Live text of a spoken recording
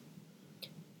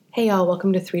Hey y'all,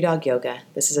 welcome to Three Dog Yoga.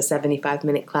 This is a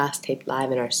 75-minute class taped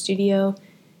live in our studio.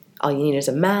 All you need is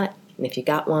a mat, and if you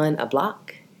got one, a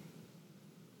block.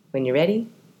 When you're ready,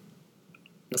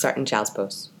 we'll start in Child's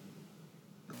Pose.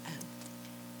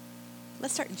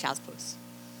 Let's start in Child's Pose.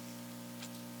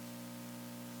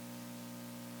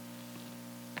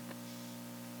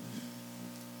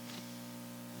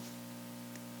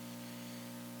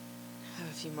 Have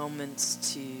a few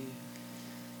moments to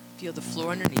feel the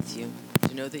floor underneath you,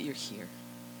 to know that you're here,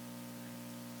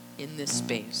 in this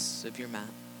space of your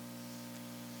mat.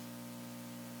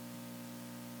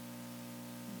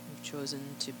 You've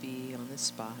chosen to be on this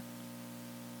spot,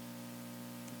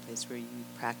 a place where you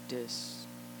practice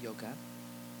yoga,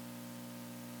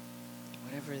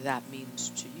 whatever that means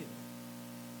to you.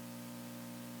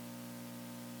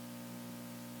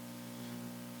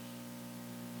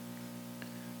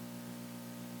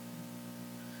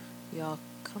 We all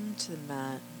come to the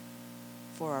mat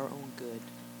for our own good.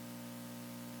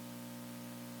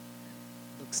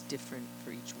 It looks different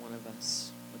for each one of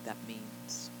us, what that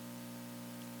means.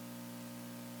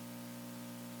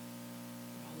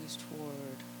 We're always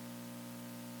toward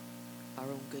our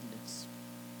own goodness.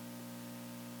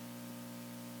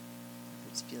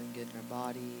 If it's feeling good in our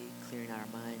body, clearing out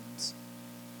our minds,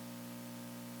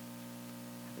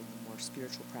 having a more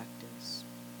spiritual practice,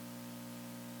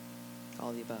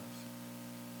 all the above.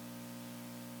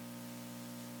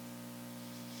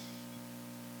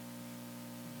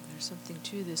 There's something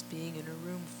to this being in a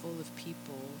room full of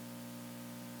people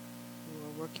who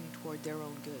are working toward their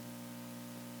own good,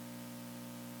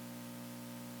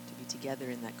 to be together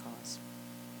in that cause.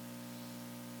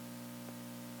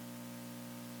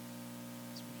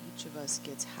 So when each of us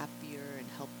gets happier and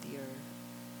healthier,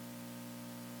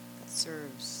 that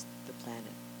serves the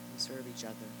planet, we serve each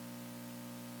other.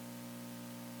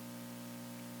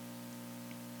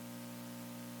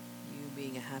 You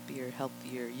being a happier,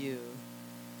 healthier you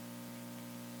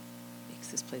makes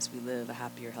this place we live a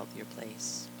happier, healthier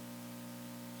place.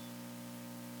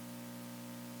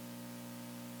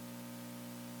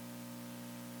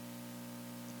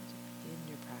 In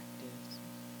your practice,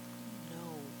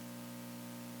 know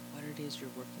what it is you're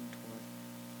working toward.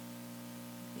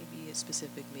 Maybe it's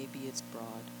specific, maybe it's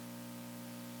broad.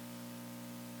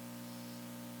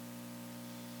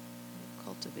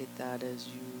 Cultivate that as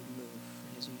you move,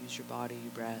 as you use your body,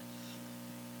 your breath,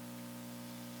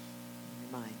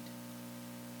 and your mind.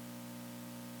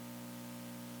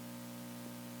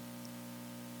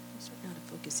 Start now to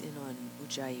focus in on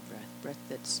Ujjayi breath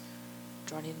that's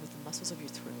drawn in with the muscles of your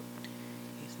throat.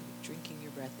 Okay, so you're drinking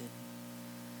your breath in.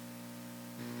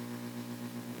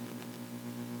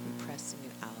 You're pressing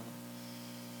it out.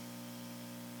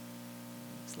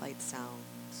 Makes light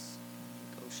sounds,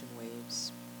 like ocean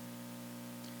waves.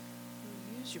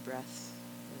 Use your breath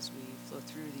as we flow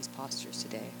through these postures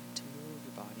today to move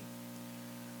your body.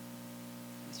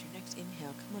 With your next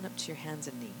inhale, come on up to your hands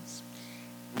and knees.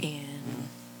 And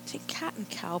take cat and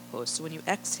cow pose. So when you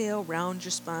exhale, round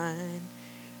your spine,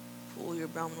 pull your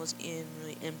abdominals in,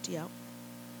 really empty out.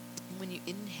 And when you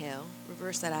inhale,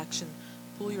 reverse that action,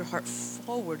 pull your heart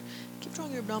forward. Keep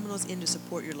drawing your abdominals in to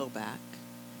support your low back.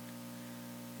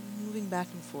 Moving back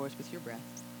and forth with your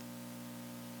breath.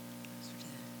 So to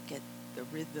get the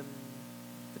rhythm,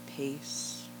 the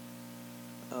pace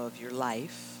of your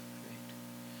life.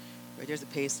 Right? There's a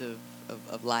pace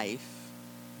of life.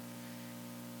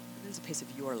 There's a pace of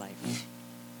your life,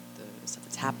 the stuff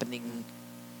that's happening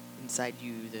inside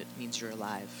you that means you're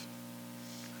alive.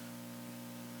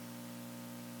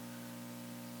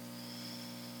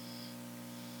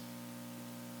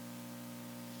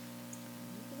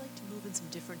 Maybe you'd like to move in some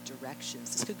different directions.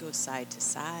 This could go side to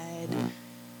side.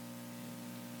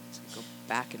 This could go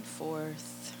back and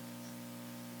forth.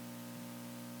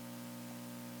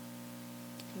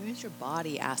 Where's your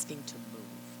body asking to move?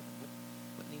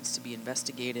 What needs to be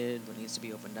investigated? What needs to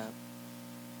be opened up?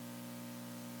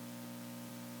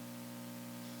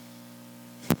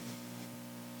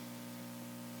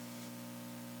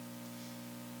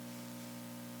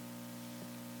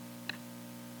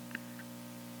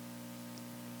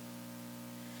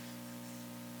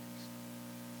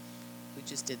 We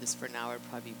just did this for an hour. It'd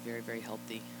probably be very, very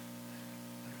healthy.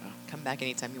 Come back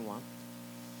anytime you want.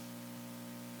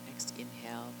 Next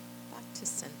inhale, back to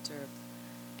center.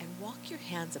 And walk your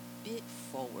hands a bit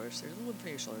forward, so there's a little in front of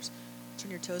your shoulders. Turn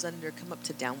your toes under, come up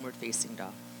to downward facing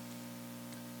dog.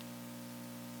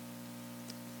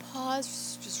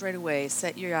 Pause just right away.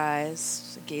 Set your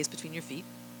eyes, gaze between your feet.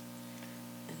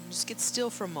 And just get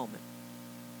still for a moment.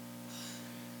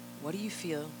 What do you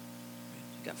feel?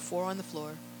 You got 4 on the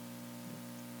floor.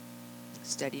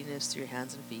 Steadiness through your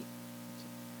hands and feet.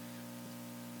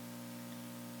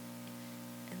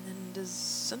 And does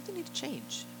something need to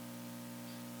change?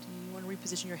 Do you want to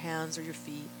reposition your hands or your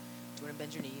feet? Do you want to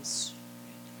bend your knees?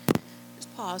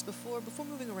 Just pause before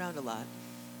moving around a lot.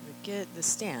 Get the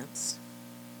stance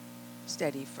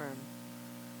steady, firm,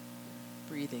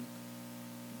 breathing.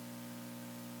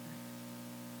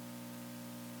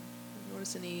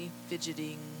 Notice any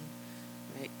fidgeting,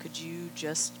 right? Could you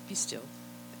just be still?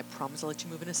 I promise I'll let you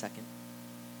move in a second.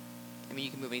 I mean,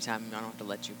 you can move anytime, I don't have to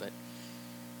let you, but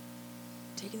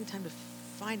taking the time to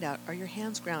find out, are your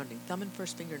hands grounding? Thumb and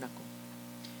first finger knuckle.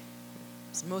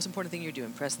 It's the most important thing you're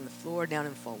doing, pressing the floor down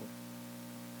and forward.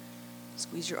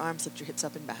 Squeeze your arms, lift your hips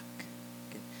up and back.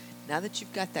 Good. Now that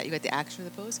you've got that, you got the action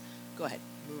of the pose, go ahead,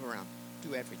 move around.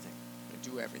 Do everything.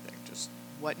 Do everything. Just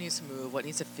what needs to move, what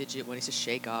needs to fidget, what needs to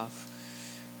shake off.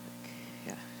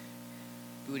 Yeah.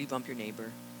 Booty bump your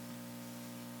neighbor.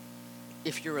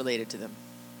 If you're related to them.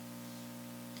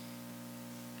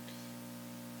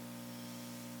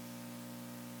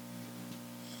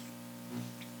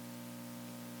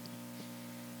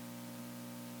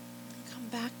 Come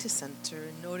back to center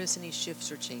and notice any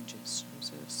shifts or changes.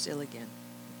 So still again.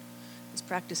 This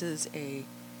practice is a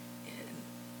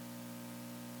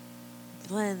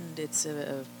blend. It's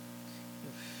a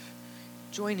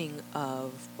joining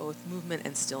of both movement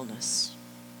and stillness.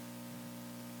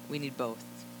 We need both.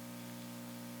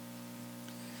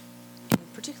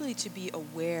 And particularly to be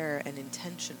aware and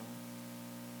intentional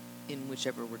in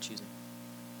whichever we're choosing.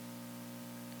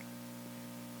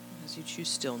 As you choose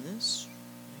stillness,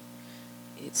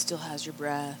 it still has your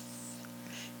breath,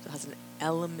 still has an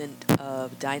element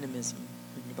of dynamism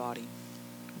in your body.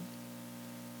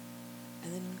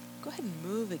 And then go ahead and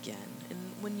move again. And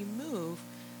when you move,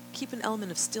 keep an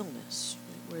element of stillness,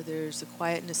 right, where there's the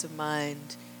quietness of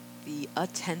mind, the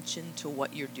attention to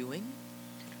what you're doing.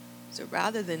 So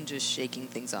rather than just shaking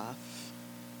things off,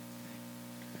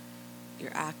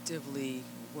 you're actively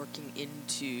working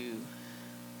into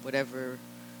whatever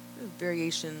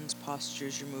variations,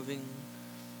 postures you're moving,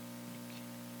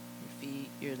 your feet,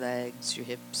 your legs, your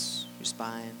hips, your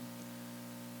spine.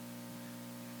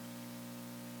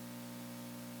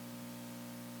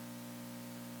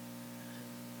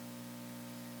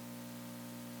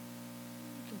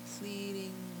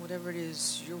 Completing whatever it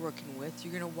is you're working with,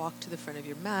 you're going to walk to the front of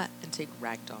your mat and take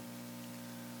ragdoll.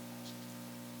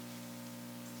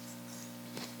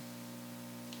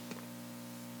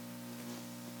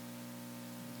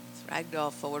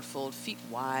 Ragdoll, forward fold, feet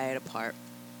wide apart.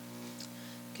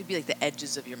 Could be like the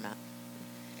edges of your mat.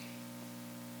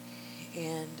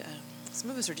 And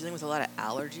some of us are dealing with a lot of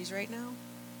allergies right now.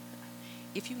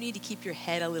 If you need to keep your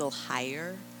head a little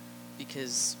higher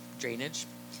because drainage,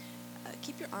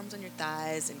 keep your arms on your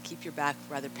thighs and keep your back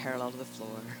rather parallel to the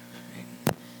floor.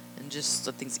 Right? And just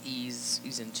let things ease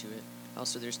into it.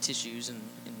 Also, there's tissues in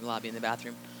the lobby in the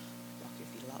bathroom. Walk your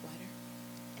feet a lot wider.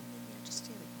 And then, yeah, just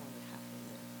stay like more than halfway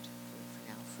lift for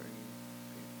now for you.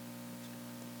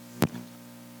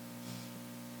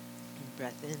 And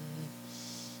breath in.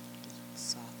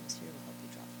 Softness here will help you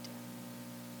drop it down.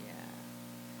 Yeah.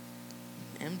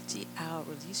 And empty out.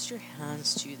 Release your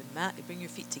hands to the mat. You bring your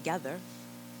feet together.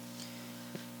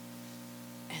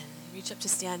 Reach up to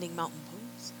standing mountain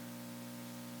pose.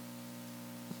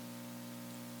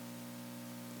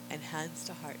 And hands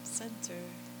to heart center.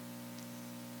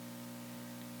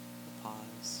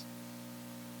 Pause.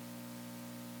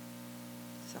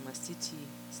 Samasthiti,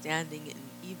 standing in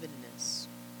evenness.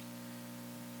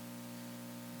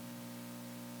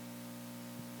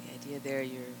 The idea there,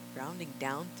 you're grounding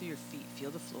down through your feet.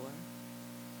 Feel the floor.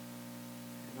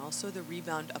 And also the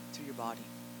rebound up through your body.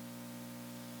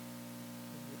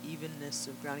 Evenness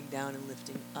of grounding down and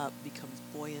lifting up becomes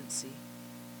buoyancy.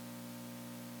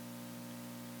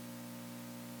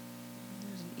 And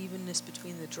there's an evenness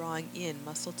between the drawing in,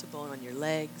 muscle to bone on your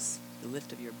legs, the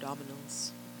lift of your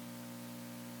abdominals.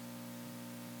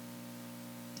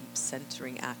 Deep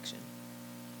centering action.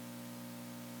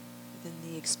 Then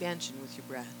the expansion with your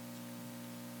breath.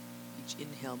 Each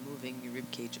inhale moving your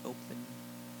ribcage open,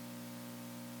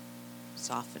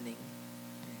 softening.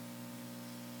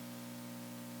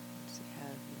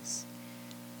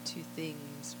 Two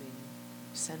things being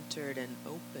centered and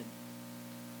open,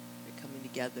 they're coming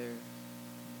together,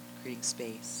 creating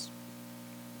space.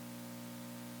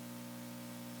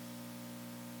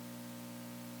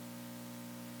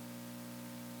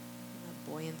 And that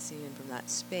buoyancy, and from that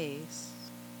space,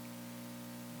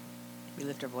 we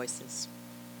lift our voices.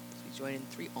 So we join in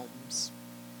 3 ohms.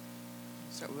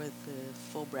 Start with the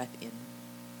full breath in.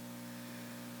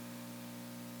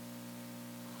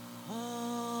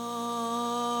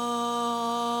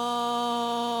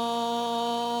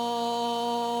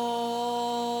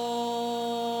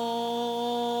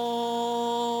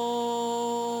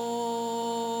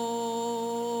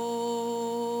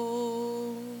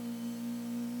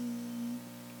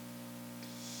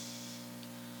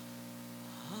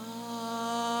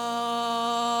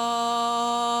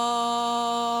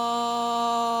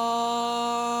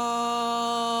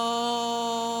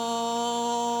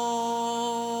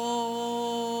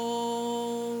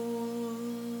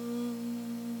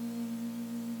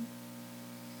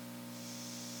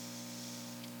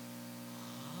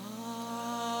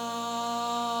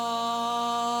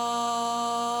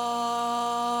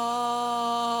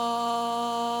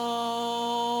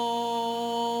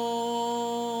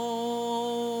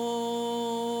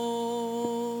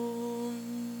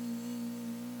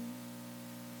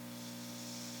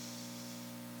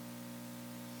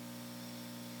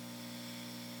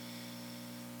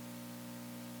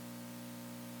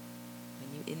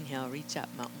 Inhale, reach up,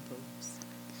 mountain pose.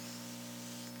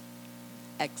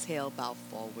 Exhale, bow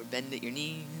forward, bend at your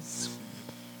knees.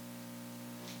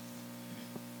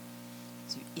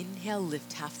 So you inhale,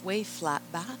 lift halfway, flat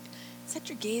back. Set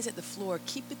your gaze at the floor,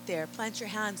 keep it there. Plant your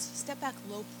hands, step back,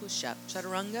 low push-up.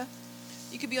 Chaturanga.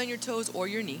 You could be on your toes or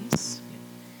your knees.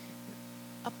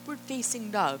 Upward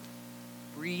facing dog.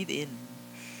 Breathe in.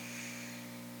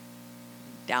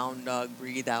 Down dog,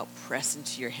 breathe out. Press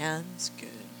into your hands. Good.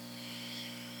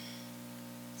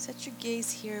 Set your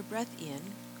gaze here, breath in.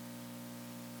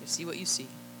 You see what you see.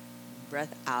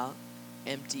 Breath out.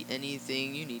 Empty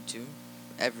anything you need to.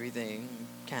 Everything you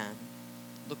can.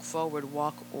 Look forward,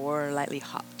 walk, or lightly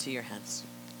hop to your hands.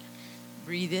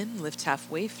 Breathe in, lift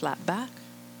halfway, flat back.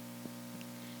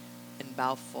 And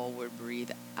bow forward,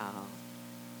 breathe out.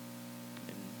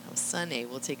 And now Sun A,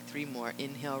 we'll take 3 more.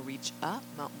 Inhale, reach up,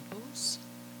 mountain pose.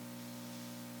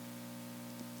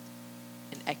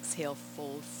 And exhale,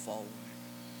 fold forward.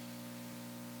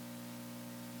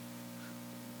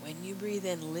 When you breathe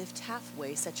in, lift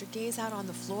halfway, set your gaze out on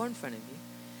the floor in front of you.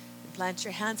 And plant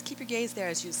your hands, keep your gaze there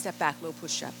as you step back, low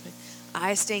push-up.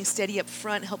 Eyes staying steady up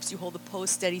front helps you hold the pose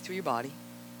steady through your body.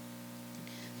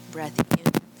 Breath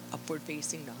in, upward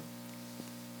facing dog.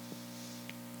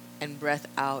 And breath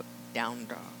out, down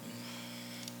dog.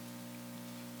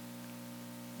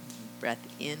 Breath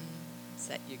in,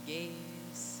 set your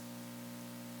gaze.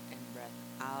 And breath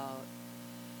out,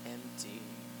 empty.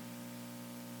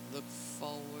 Look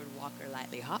forward, walk or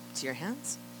lightly hop to your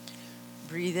hands.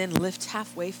 Breathe in, lift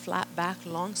halfway, flat back,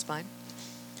 long spine.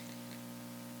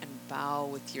 And bow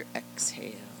with your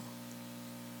exhale.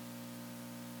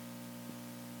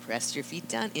 Press your feet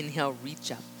down. Inhale, reach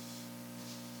up.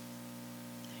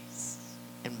 Nice.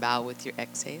 And bow with your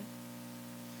exhale.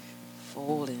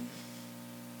 Fold in.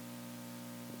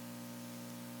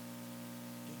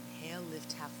 Inhale,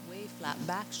 lift halfway, flat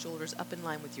back, shoulders up in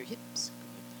line with your hips.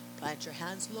 Plant your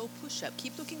hands, low push-up.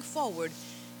 Keep looking forward.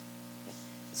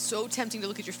 It's so tempting to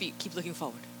look at your feet. Keep looking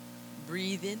forward.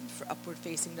 Breathe in for upward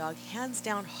facing dog. Hands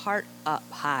down, heart up,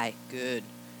 high. Good.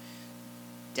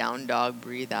 Down dog,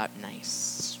 breathe out,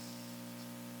 nice.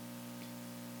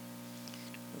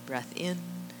 A breath in.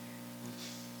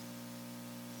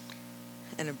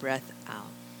 And a breath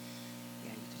out.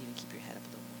 Yeah, you could even keep your head up a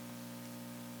little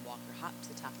more. Walk or hop to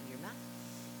the top of your mat.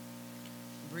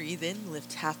 Breathe in,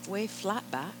 lift halfway, flat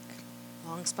back.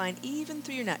 Long spine even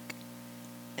through your neck.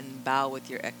 And bow with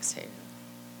your exhale.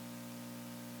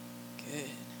 Good.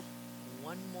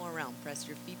 One more round. Press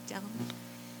your feet down.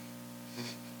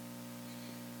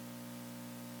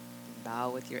 And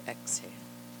bow with your exhale.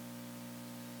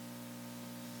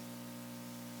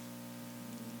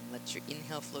 Let your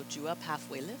inhale float you up,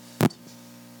 halfway lift.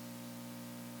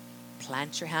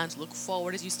 Plant your hands, look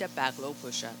forward as you step back, low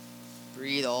push-up.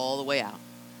 Breathe all the way out.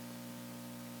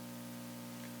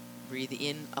 Breathe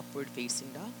in, upward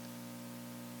facing dog.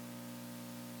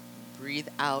 Breathe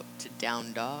out to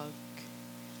down dog.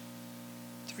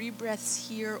 3 breaths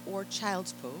here or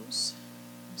child's pose.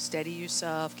 Steady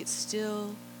yourself, get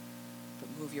still, but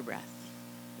move your breath.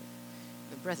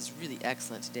 The breath is really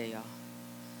excellent today, y'all.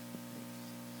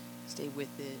 Stay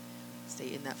with it.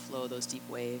 Stay in that flow, those deep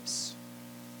waves.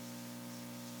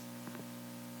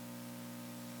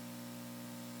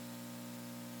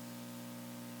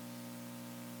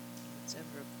 If there's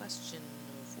ever a question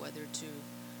of whether to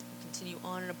continue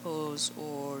on in a pose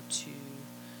or to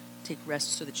take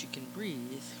rest so that you can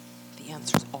breathe, the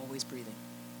answer is always breathing.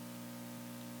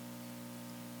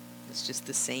 It's just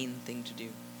the sane thing to do.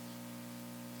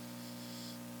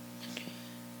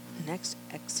 Next,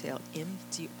 exhale,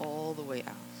 empty all the way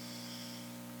out.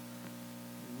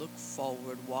 Look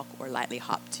forward, walk or lightly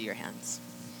hop to your hands.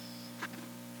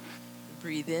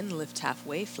 Breathe in, lift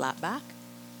halfway, flat back.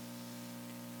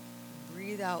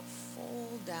 Breathe out,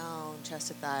 fold down, chest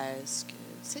to thighs. Good.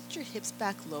 Sit your hips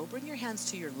back low. Bring your hands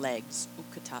to your legs.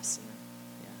 Utkatasana.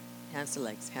 Yeah. Hands to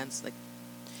legs. Hands like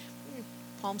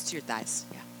palms to your thighs.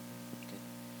 Yeah. Good.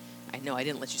 I know I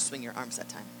didn't let you swing your arms that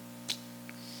time.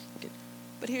 Good.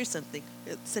 But here's something.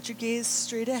 Set your gaze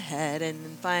straight ahead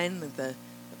and find the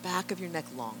back of your neck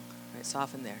long. Right?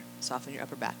 Soften there. Soften your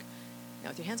upper back. Now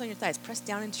with your hands on your thighs, press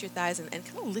down into your thighs and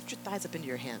kind of lift your thighs up into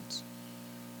your hands.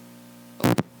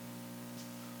 Oh.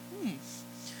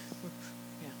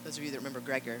 Yeah, those of you that remember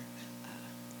Gregor,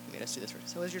 he made us do this first.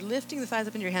 So as you're lifting the thighs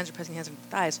up into your hands, you're pressing your hands into the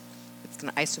thighs, it's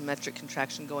an isometric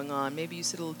contraction going on. Maybe you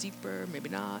sit a little deeper, maybe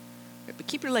not. Right, but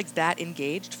keep your legs that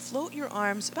engaged. Float your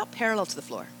arms about parallel to the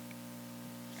floor.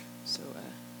 So, yeah,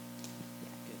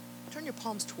 good. Turn your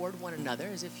palms toward one another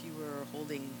as if you were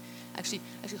holding, actually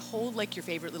hold like your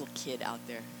favorite little kid out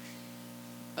there.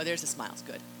 Oh, there's the smiles.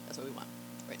 Good. That's what we want.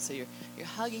 Right, so you're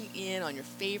hugging in on your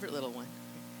favorite little one.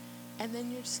 And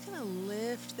then you're just going to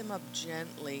lift them up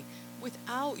gently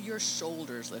without your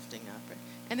shoulders lifting up. Right?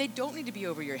 And they don't need to be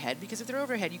over your head, because if they're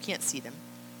over your head, you can't see them.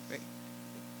 Right?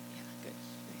 Yeah, good.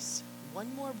 Nice.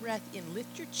 One more breath in.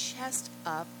 Lift your chest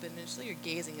up, and initially you're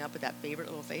gazing up at that favorite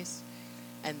little face,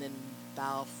 and then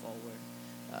bow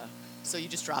forward. So you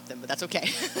just dropped them, but that's okay.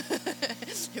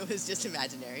 It was just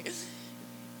imaginary.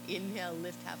 Inhale,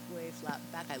 lift halfway, flat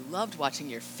back. I loved watching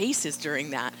your faces during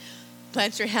that.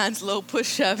 Plant your hands low,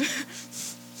 push up.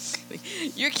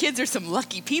 Your kids are some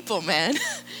lucky people, man.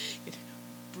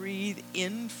 Breathe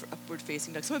in for upward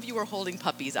facing dog. Some of you are holding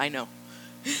puppies, I know.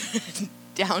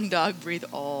 Down dog, breathe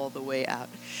all the way out.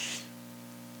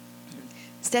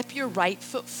 Step your right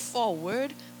foot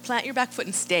forward. Plant your back foot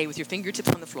and stay with your fingertips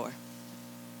on the floor.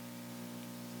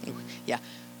 Yeah.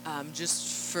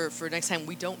 Just for next time,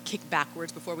 we don't kick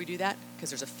backwards before we do that, because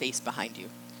there's a face behind you.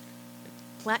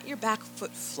 Plant your back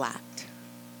foot flat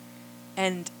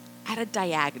and at a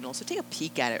diagonal. So take a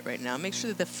peek at it right now. Make sure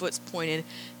that the foot's pointed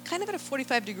kind of at a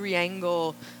 45-degree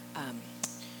angle.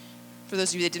 For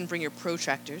those of you that didn't bring your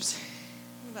protractors,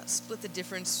 about split the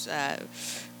difference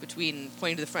between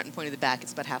pointing to the front and pointing to the back.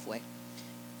 It's about halfway.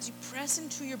 As you press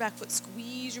into your back foot,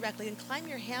 squeeze your back leg and climb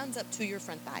your hands up to your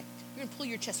front thigh. You're going to pull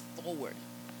your chest forward.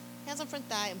 Hands on front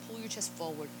thigh and pull your chest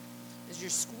forward. As you're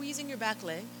squeezing your back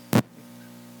leg,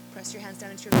 press your hands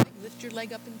down into your leg. Lift your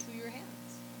leg up into your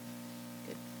hands.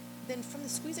 Good. Then from the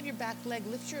squeeze of your back leg,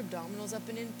 lift your abdominals up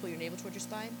and in. Pull your navel towards your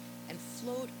spine and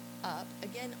float up.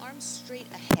 Again, arms straight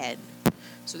ahead,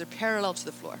 so they're parallel to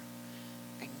the floor.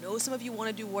 I know some of you want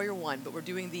to do Warrior One, but we're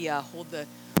doing the hold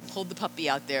the puppy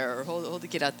out there, or hold the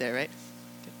kid out there, right?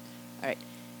 Good. All right.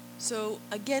 So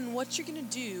again, what you're going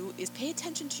to do is pay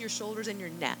attention to your shoulders and your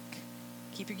neck.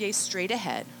 Keep your gaze straight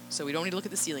ahead, so we don't need to look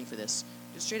at the ceiling for this.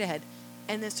 Just straight ahead.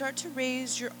 And then start to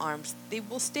raise your arms. They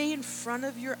will stay in front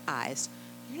of your eyes.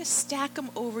 You're going to stack them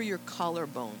over your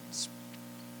collarbones.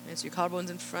 Right, so your collarbones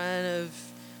in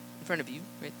front of you,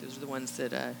 right? Those are the ones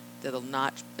that'll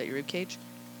notch at your rib cage.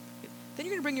 Good. Then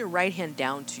you're going to bring your right hand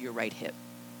down to your right hip.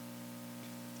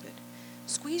 Good.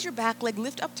 Squeeze your back leg,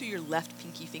 lift up to your left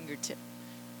pinky fingertip.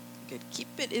 Good. Keep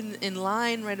it in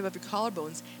line right above your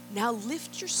collarbones. Now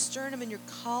lift your sternum and your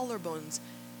collarbones.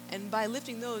 And by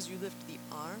lifting those, you lift the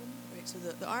arm. Right? So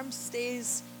the arm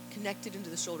stays connected into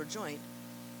the shoulder joint.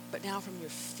 But now from your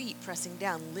feet pressing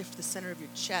down, lift the center of your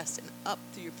chest and up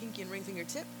through your pinky and ring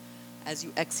fingertip. As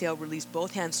you exhale, release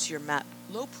both hands to your mat.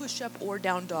 Low push-up or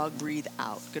down dog, breathe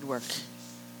out. Good work.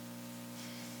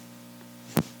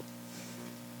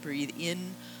 Breathe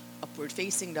in, upward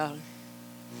facing dog.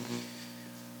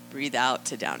 Breathe out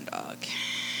to down dog.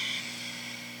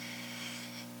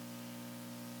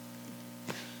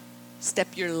 Step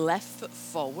your left foot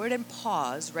forward and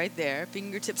pause right there.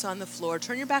 Fingertips on the floor.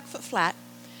 Turn your back foot flat.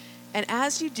 And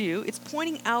as you do, it's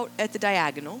pointing out at the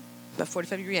diagonal, about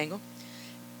 45-degree angle.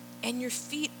 And your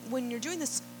feet, when you're doing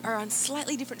this, are on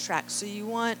slightly different tracks. So you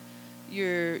want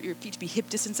your feet to be hip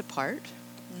distance apart,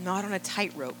 not on a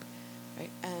tightrope, right?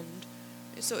 And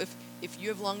so if you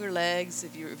have longer legs,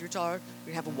 if you're taller,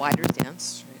 you're going to have a wider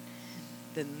stance, right,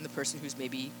 than the person who's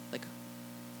maybe like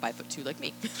 5'2" like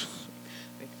me.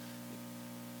 Right?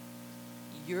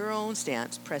 Your own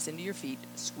stance, press into your feet,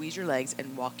 squeeze your legs,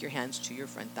 and walk your hands to your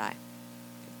front thigh.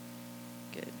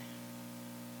 Good.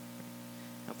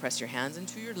 Now press your hands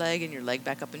into your leg and your leg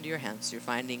back up into your hands. So you're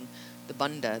finding the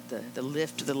bandha, the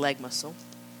lift of the leg muscle.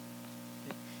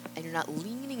 Okay. And you're not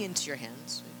leaning into your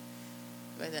hands.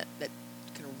 Right? That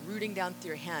kind of rooting down through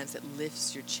your hands that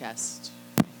lifts your chest.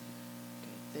 Okay.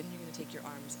 Then you're going to take your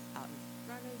arms out in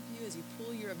front of you as you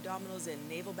pull your abdominals in,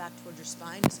 navel back towards your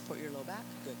spine to support your low back.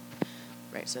 Good.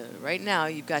 Right, so right now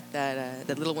you've got that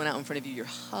little one out in front of you. You're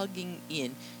hugging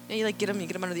in. Now you get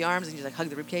them under the arms, and you hug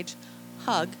the rib cage.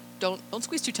 Hug. Don't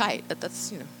squeeze too tight. That's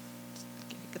good.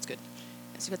 So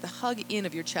you've got the hug in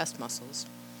of your chest muscles.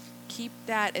 Keep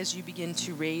that as you begin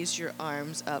to raise your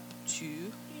arms up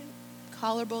to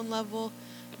collarbone level,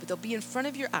 but they'll be in front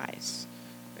of your eyes.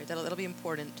 Right, that'll be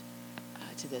important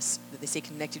to this. That they stay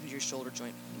connected to your shoulder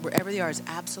joint. Wherever they are is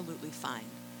absolutely fine.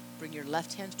 Bring your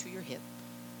left hand to your hip.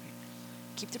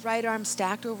 Keep the right arm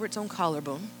stacked over its own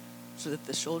collarbone so that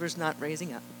the shoulder's not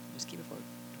raising up. Just keep it forward.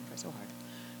 Don't press so hard.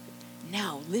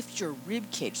 Now, lift your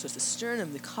rib cage. So it's the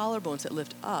sternum, the collarbones that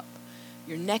lift up.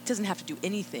 Your neck doesn't have to do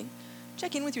anything.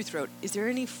 Check in with your throat. Is there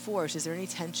any force? Is there any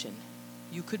tension?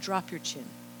 You could drop your chin.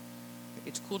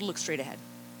 It's cool to look straight ahead.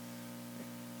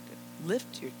 Good.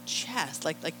 Lift your chest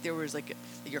like there was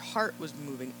your heart was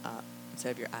moving up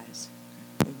instead of your eyes.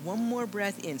 And one more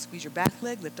breath in. Squeeze your back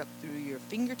leg. Lift up through your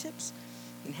fingertips.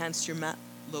 And hands to your mat.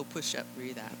 low push-up,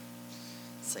 breathe out.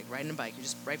 It's like riding a bike. You're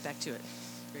just right back to it.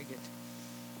 Very good.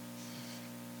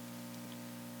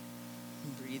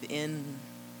 Breathe in.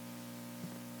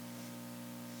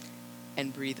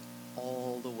 And breathe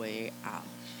all the way out.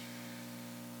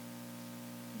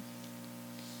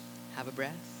 Have a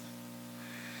breath.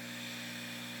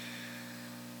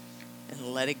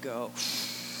 And let it go.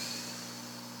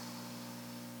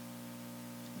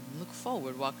 Look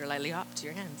forward, walk or lightly hop to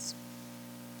your hands.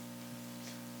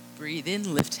 Breathe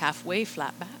in, lift halfway,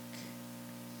 flat back.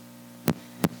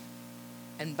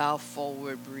 And bow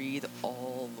forward, breathe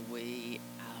all the way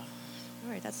out.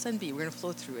 All right, that's Sun B. We're going to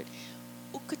flow through it.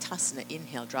 Utkatasana,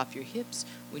 inhale, drop your hips.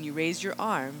 When you raise your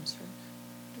arms,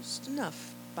 just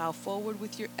enough. Bow forward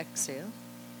with your exhale.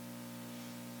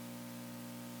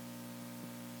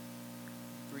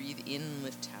 Breathe in,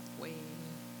 lift halfway.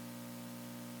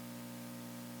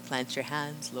 Plant your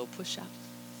hands, low push-up.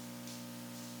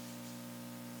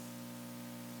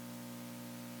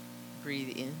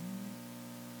 Breathe in.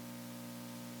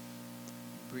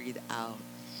 Breathe out.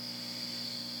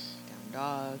 Down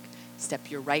dog. Step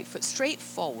your right foot straight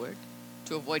forward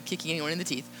to avoid kicking anyone in the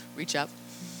teeth. Reach up.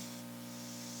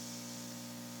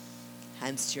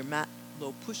 Hands to your mat,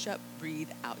 low push-up, breathe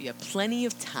out. You have plenty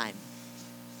of time.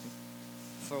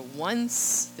 For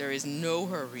once, there is no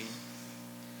hurry.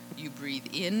 You breathe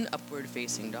in, upward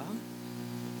facing dog.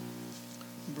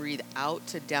 Breathe out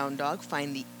to down dog.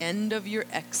 Find the end of your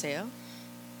exhale.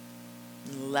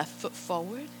 Left foot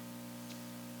forward.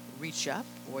 Reach up,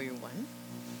 warrior one.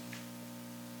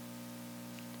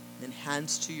 Then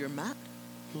hands to your mat.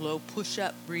 Low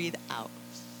push-up, breathe out.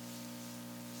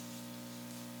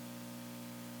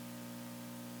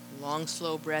 Long,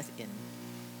 slow breath in.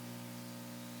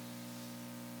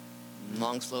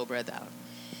 Long, slow breath out.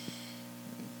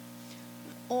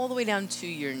 All the way down to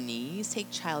your knees.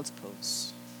 Take child's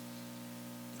pose.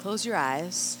 Close your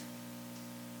eyes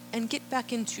and get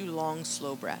back into long,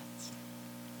 slow breath.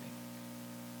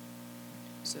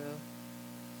 So,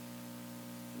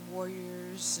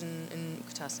 warriors and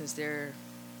Utkatasana, they're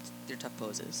tough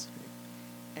poses.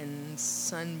 And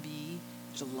Sun B,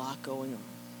 there's a lot going on.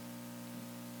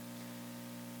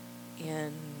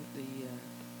 And the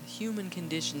human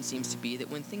condition seems to be that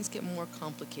when things get more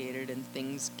complicated and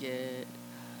things get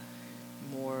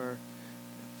more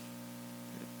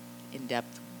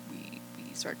in-depth, we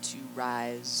start to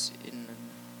rise in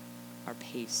our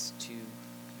pace to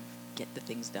get the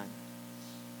things done.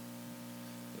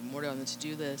 The more on the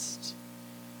to-do list,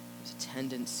 there's a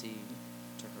tendency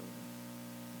to hurry.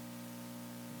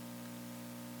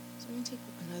 So we're going to take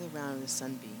another round of the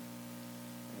Sun B.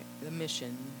 Right. The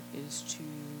mission is to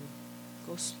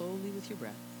go slowly with your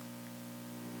breath.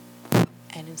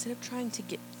 And instead of trying to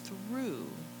get through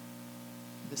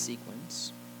the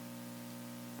sequence,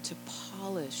 to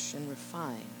polish and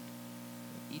refine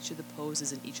each of the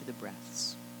poses and each of the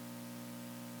breaths.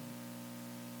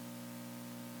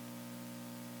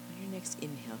 On your next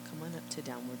inhale, come on up to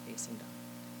downward facing dog.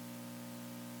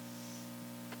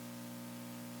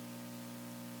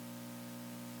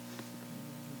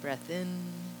 Breath in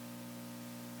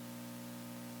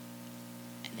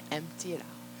and empty it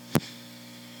out.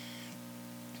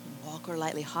 Walk or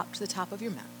lightly hop to the top of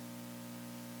your mat.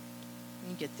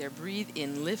 When you get there, breathe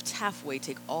in, lift halfway,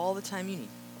 take all the time you need.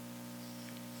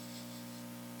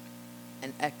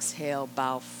 And exhale,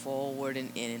 bow forward and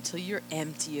in until you're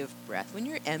empty of breath. When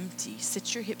you're empty,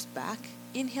 sit your hips back.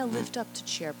 Inhale, lift up to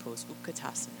chair pose,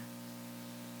 Utkatasana.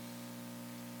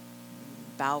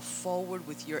 Bow forward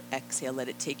with your exhale. Let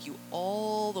it take you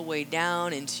all the way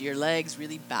down into your legs.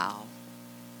 Really bow.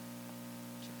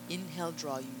 Inhale,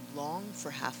 draw you long for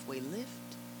halfway lift.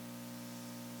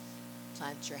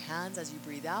 Plant your hands as you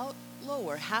breathe out.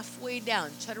 Lower, halfway down.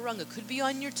 Chaturanga could be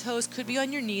on your toes, could be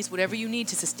on your knees, whatever you need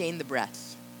to sustain the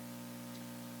breath.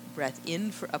 Breath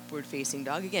in for upward facing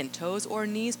dog. Again, toes or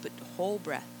knees, but whole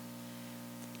breath.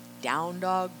 Down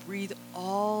dog, breathe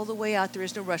all the way out. There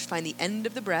is no rush. Find the end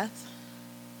of the breath.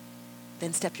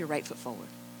 Then step your right foot forward.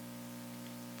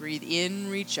 Breathe in,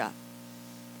 reach up.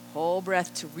 Whole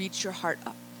breath to reach your heart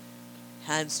up.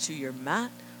 Hands to your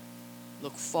mat.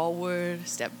 Look forward,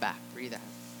 step back, breathe out.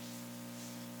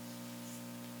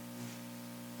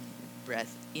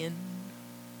 Breath in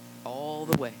all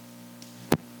the way.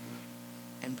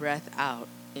 And breath out,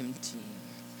 emptying.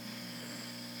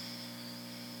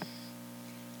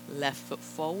 Left foot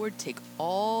forward, take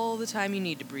all the time you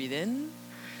need to breathe in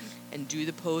and do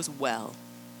the pose well.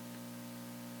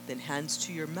 Then hands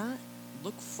to your mat.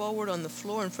 Look forward on the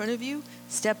floor in front of you.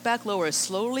 Step back, lower as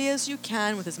slowly as you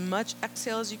can with as much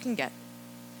exhale as you can get.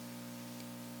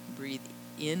 Breathe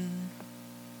in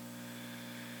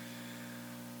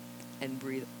and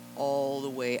breathe all the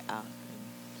way out.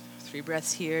 3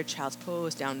 breaths here, child's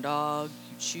pose, down dog,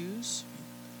 you choose.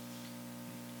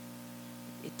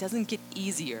 It doesn't get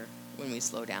easier when we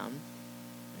slow down,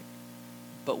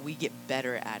 but we get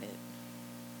better at it.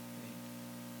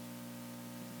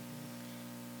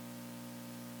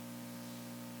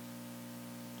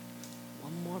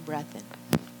 One more breath in.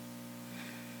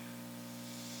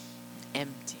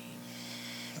 Empty.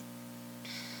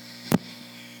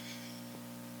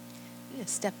 You're going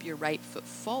to step your right foot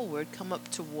forward, come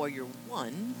up to Warrior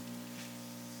 1.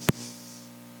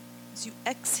 As you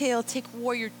exhale, take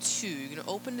Warrior 2. You're going to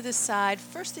open to the side.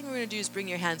 First thing we're going to do is bring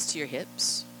your hands to your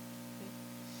hips.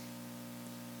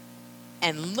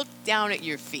 And look down at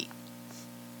your feet.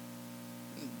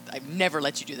 I've never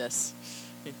let you do this.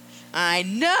 I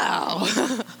know.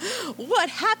 What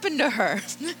happened to her?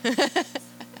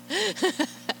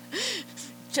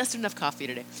 Just enough coffee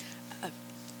today.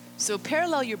 So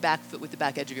parallel your back foot with the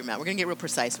back edge of your mat. We're going to get real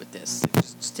precise with this.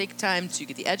 Just take time to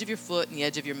get the edge of your foot and the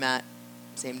edge of your mat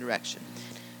same direction.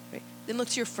 Right. Then look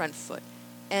to your front foot.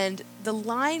 And the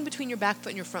line between your back foot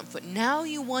and your front foot, now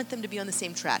you want them to be on the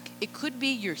same track. It could be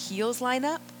your heels line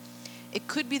up. It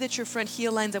could be that your front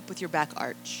heel lines up with your back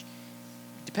arch,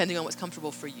 depending on what's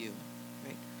comfortable for you.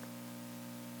 Right?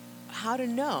 How to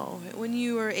know when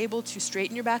you are able to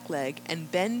straighten your back leg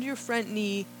and bend your front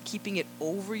knee, keeping it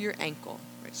over your ankle.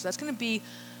 Right? So that's going to be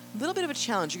a little bit of a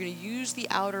challenge. You're going to use the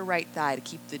outer right thigh to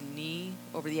keep the knee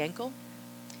over the ankle.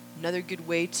 Another good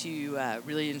way to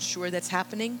really ensure that's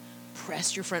happening,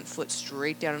 press your front foot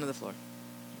straight down onto the floor.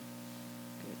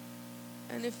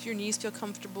 Good. And if your knees feel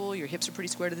comfortable, your hips are pretty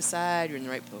square to the side, you're in the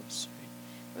right pose.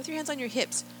 Right? With your hands on your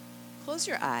hips, close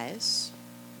your eyes.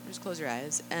 Just close your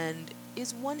eyes. And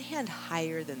is one hand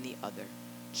higher than the other?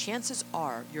 Chances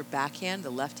are your back hand, the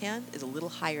left hand, is a little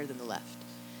higher than the left.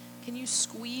 Can you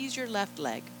squeeze your left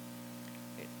leg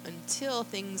until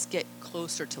things get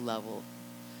closer to level?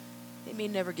 They may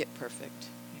never get perfect.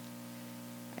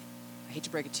 I hate to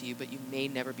break it to you, but you may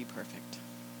never be perfect.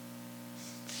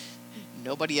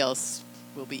 Nobody else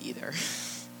will be either.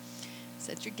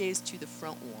 Set your gaze to the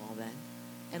front wall then,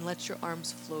 and let your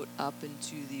arms float up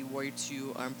into the Warrior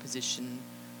 2 arm position,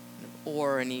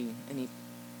 or any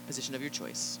position of your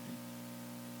choice.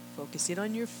 Focus in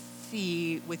on your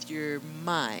feet with your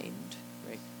mind.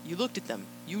 Right? You looked at them.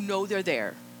 You know they're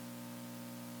there.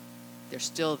 They're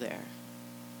still there.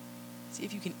 See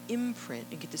if you can imprint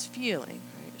and get this feeling,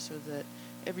 right? So that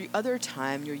every other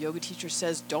time your yoga teacher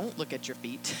says, don't look at your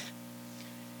feet,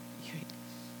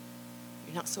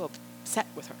 you're not so upset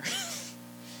with her.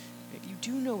 Right? You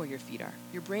do know where your feet are.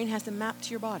 Your brain has them mapped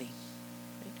to your body.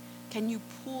 Right? Can you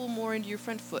pull more into your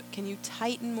front foot? Can you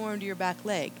tighten more into your back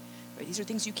leg? Right? These are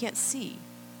things you can't see,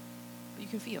 but you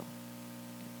can feel.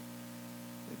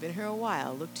 We've been here a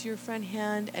while. Look to your front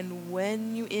hand, and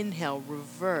when you inhale,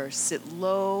 reverse. Sit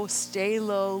low, stay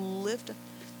low, lift up.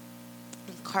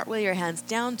 Cartwheel your hands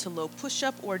down to low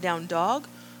push-up or down dog,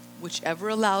 whichever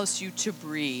allows you to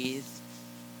breathe.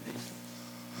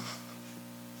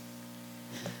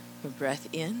 Breath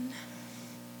in,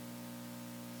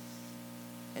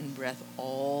 and breath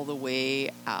all the way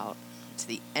out. To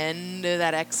the end of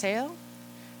that exhale,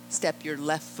 step your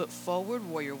left foot forward,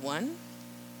 Warrior 1.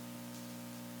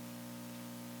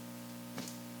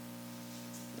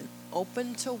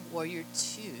 Open to Warrior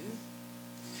 2.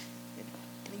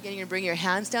 And again, you're going to bring your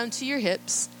hands down to your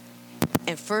hips.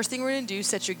 And first thing we're going to do,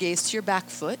 set your gaze to your back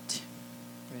foot.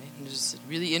 Right? I'm just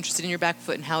really interested in your back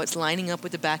foot and how it's lining up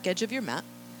with the back edge of your mat.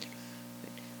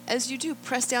 As you do,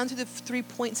 press down through the 3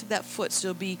 points of that foot. So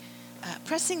you'll be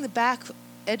pressing the back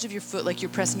edge of your foot like you're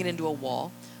pressing it into a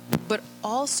wall, but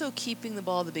also keeping the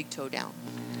ball of the big toe down,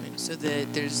 right? So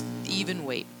that there's even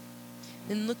weight.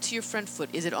 Then look to your front foot.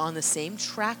 Is it on the same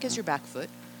track as your back foot?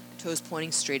 Toes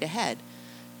pointing straight ahead.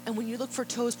 And when you look for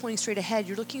toes pointing straight ahead,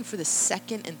 you're looking for the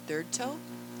second and third toe.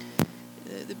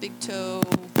 The big toe,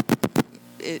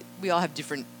 we all have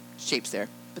different shapes there,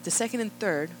 but the second and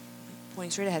third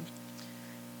pointing straight ahead.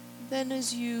 Then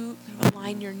as you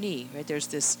align your knee, right, there's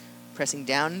this pressing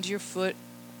down into your foot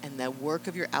and the work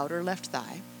of your outer left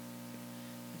thigh.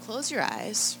 Close your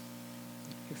eyes.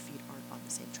 Your feet aren't on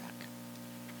the same track.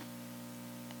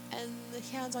 And the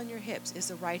hands on your hips. Is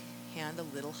the right hand a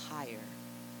little higher?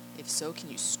 If so, can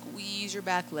you squeeze your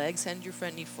back leg, send your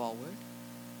front knee forward,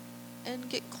 and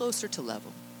get closer to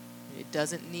level? It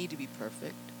doesn't need to be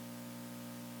perfect.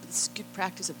 But this is good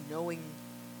practice of knowing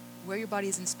where your body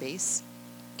is in space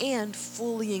and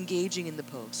fully engaging in the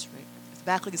pose, right? If the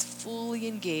back leg is fully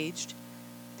engaged,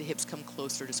 the hips come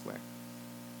closer to square.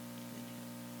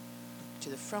 To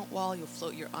the front wall, you'll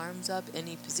float your arms up,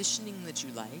 any positioning that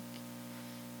you like.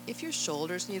 If your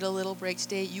shoulders need a little break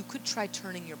today, you could try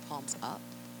turning your palms up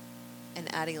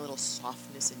and adding a little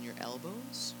softness in your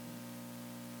elbows.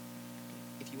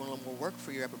 If you want a little more work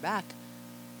for your upper back,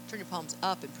 turn your palms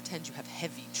up and pretend you have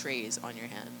heavy trays on your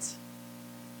hands.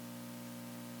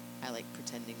 I like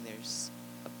pretending there's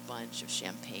a bunch of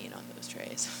champagne on those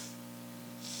trays.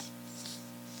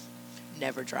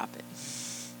 Never drop it.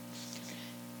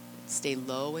 Stay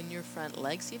low in your front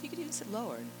leg. See if you can even sit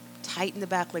lower. Tighten the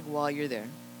back leg while you're there.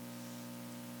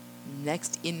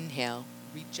 Next inhale,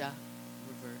 reach up,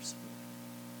 reverse.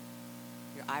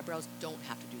 Your eyebrows don't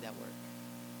have to do that work.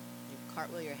 You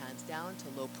cartwheel your hands down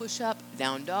to low push-up,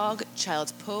 down dog,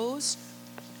 child's pose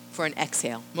for an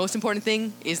exhale. Most important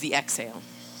thing is the exhale.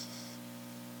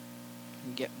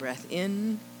 You get breath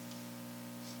in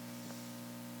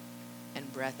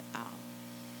and breath out.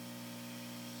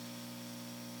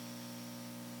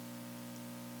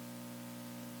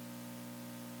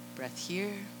 Breath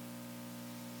here.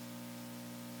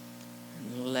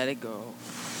 And let it go.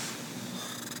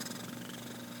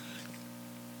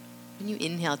 When you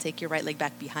inhale, take your right leg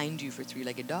back behind you for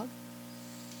three-legged dog.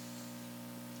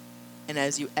 And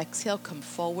as you exhale, come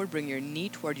forward, bring your knee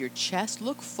toward your chest,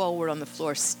 look forward on the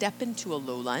floor, step into a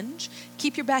low lunge.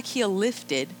 Keep your back heel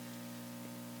lifted.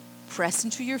 Press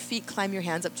into your feet, climb your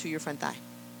hands up to your front thigh.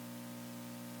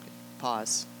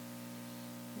 Pause.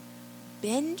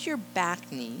 Bend your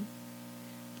back knee.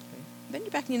 Bend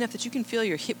your back knee enough that you can feel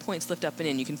your hip points lift up and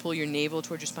in. You can pull your navel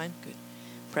towards your spine. Good.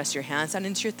 Press your hands down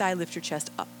into your thigh, lift your chest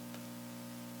up.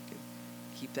 Good.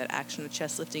 Keep that action of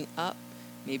chest lifting up.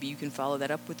 Maybe you can follow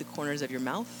that up with the corners of your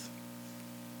mouth.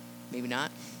 Maybe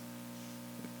not.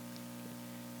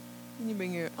 And you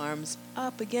bring your arms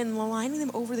up again, aligning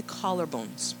them over the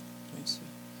collarbones. So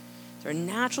our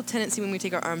natural tendency when we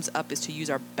take our arms up is to use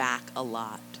our back a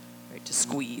lot, right, to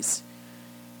squeeze.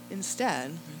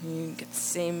 Instead, you get the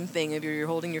same thing if you're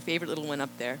holding your favorite little one up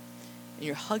there and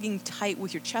you're hugging tight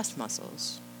with your chest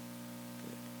muscles.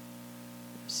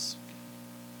 Good.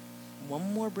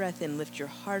 One more breath in, lift your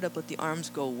heart up, let the arms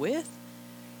go with.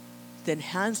 Then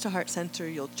hands to heart center,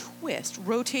 you'll twist.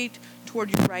 Rotate toward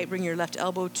your right, bring your left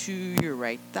elbow to your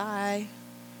right thigh.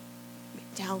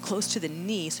 Down close to the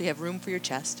knee so you have room for your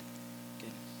chest.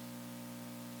 Good.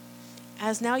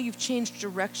 As now you've changed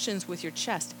directions with your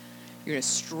chest, you're going to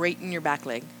straighten your back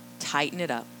leg, tighten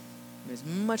it up as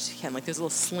much as you can, like there's a little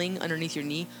sling underneath your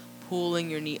knee,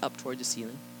 pulling your knee up toward the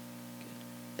ceiling.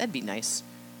 Good. That'd be nice.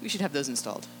 We should have those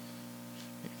installed.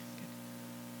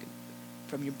 Good.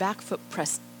 From your back foot,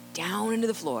 press down into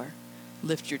the floor.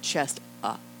 Lift your chest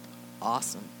up.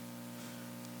 Awesome.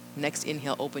 Next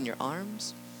inhale, open your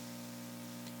arms.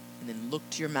 And then look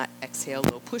to your mat. Exhale,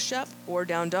 low push-up or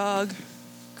down dog.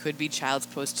 Could be child's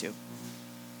pose too.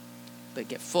 But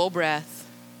get full breath.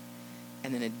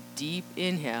 And then a deep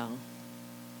inhale.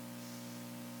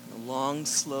 And a long,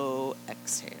 slow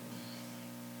exhale.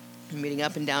 And meeting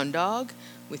up and down dog.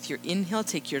 With your inhale,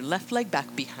 take your left leg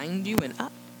back behind you and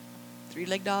up.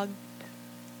 Three-leg dog.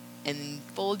 And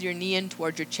fold your knee in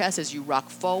toward your chest as you rock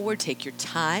forward. Take your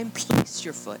time. Place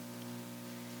your foot.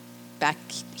 Back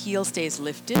heel stays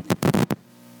lifted.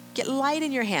 Get light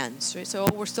in your hands. Right? So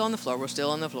we're still on the floor. We're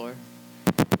still on the floor.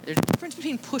 There's a difference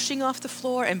between pushing off the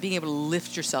floor and being able to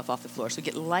lift yourself off the floor. So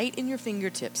get light in your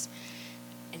fingertips.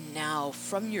 And now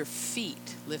from your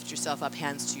feet, lift yourself up,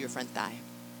 hands to your front thigh.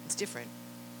 It's different.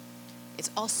 It's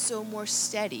also more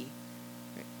steady.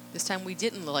 Right? This time we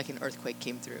didn't look like an earthquake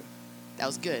came through. That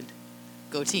was good.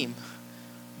 Go team.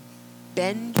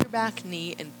 Bend your back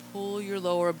knee and pull your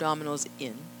lower abdominals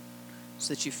in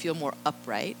so that you feel more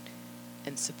upright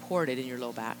and supported in your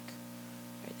low back.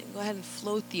 Right, then go ahead and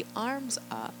float the arms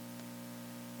up.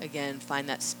 Again, find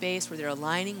that space where they're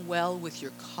aligning well with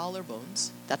your collarbones.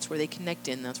 That's where they connect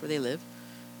in. That's where they live.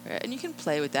 Right, and you can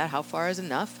play with that. How far is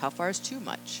enough? How far is too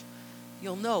much?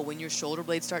 You'll know when your shoulder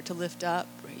blades start to lift up.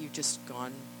 Right, you've just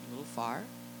gone a little far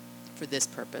for this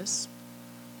purpose.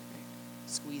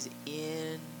 Right, squeeze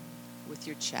in with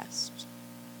your chest.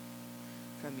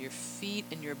 From your feet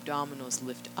and your abdominals,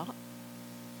 lift up.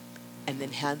 And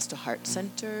then hands to heart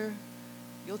center.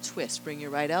 You'll twist. Bring your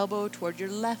right elbow toward your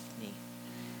left knee.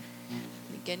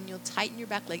 And again, you'll tighten your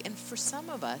back leg. And for some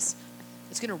of us,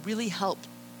 it's going to really help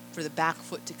for the back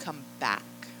foot to come back,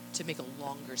 to make a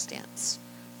longer stance.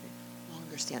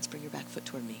 Longer stance. Bring your back foot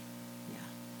toward me.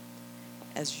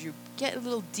 Yeah. As you get a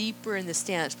little deeper in the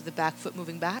stance with the back foot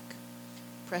moving back,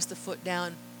 press the foot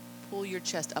down, pull your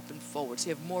chest up and forward so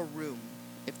you have more room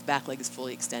if the back leg is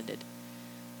fully extended.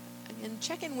 And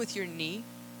check in with your knee.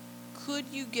 Could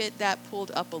you get that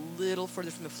pulled up a little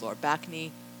further from the floor? Back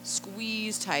knee,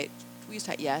 squeeze tight. Squeeze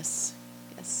tight, yes.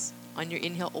 Yes. On your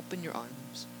inhale, open your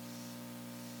arms.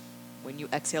 When you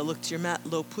exhale, look to your mat,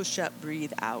 low push-up,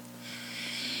 breathe out.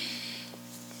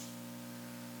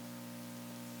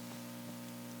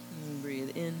 And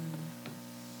breathe in.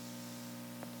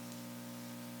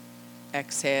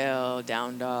 Exhale,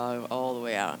 down dog, all the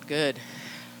way out. Good.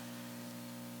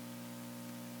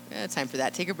 Yeah, time for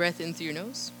that. Take a breath in through your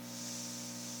nose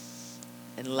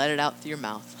and let it out through your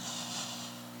mouth.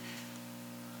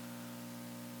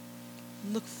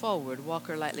 Look forward, walk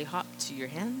or lightly hop to your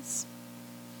hands.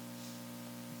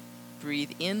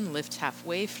 Breathe in, lift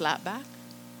halfway, flat back.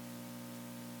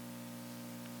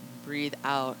 Breathe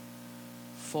out,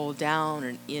 fold down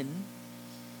and in.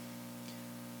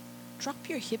 Drop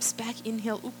your hips back,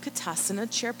 inhale,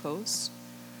 Utkatasana, chair pose.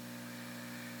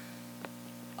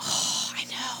 Oh, I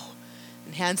know.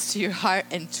 And hands to your heart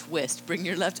and twist. Bring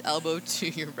your left elbow to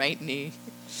your right knee.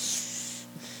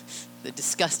 The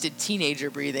disgusted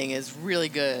teenager breathing is really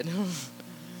good.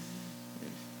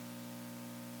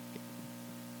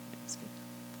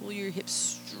 Pull your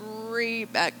hips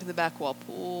straight back to the back wall.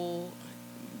 Pull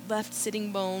left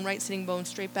sitting bone, right sitting bone,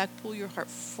 straight back. Pull your heart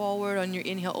forward on your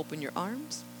inhale. Open your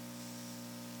arms.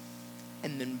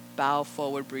 And then bow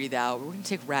forward, breathe out. We're going to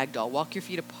take ragdoll. Walk your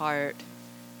feet apart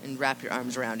and wrap your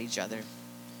arms around each other.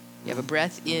 You have a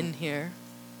breath in here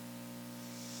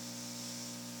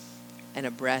and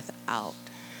a breath out.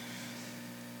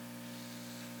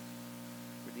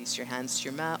 Release your hands to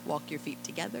your mat. Walk your feet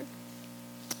together.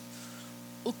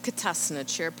 Utkatasana,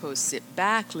 chair pose. Sit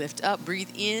back, lift up, breathe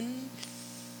in.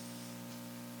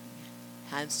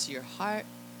 Hands to your heart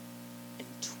and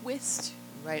twist.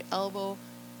 Right elbow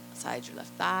beside your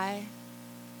left thigh,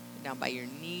 down by your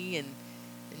knee, and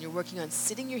you're working on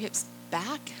sitting your hips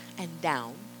back and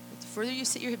down. The further you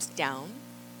sit your hips down,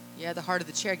 the harder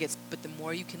the chair gets, but the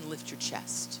more you can lift your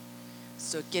chest.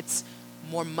 So it gets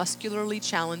more muscularly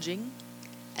challenging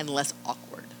and less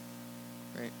awkward,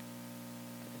 right?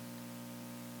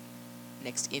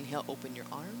 Next, inhale, open your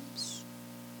arms,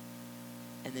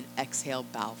 and then exhale,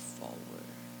 bow forward.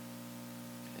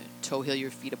 Okay. Toe heel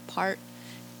your feet apart.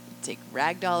 Take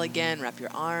ragdoll again, wrap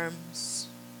your arms.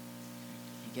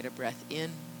 You get a breath in.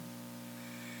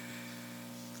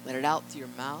 Let it out through your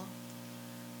mouth.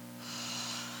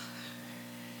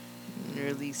 And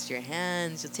release your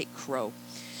hands. You'll take crow.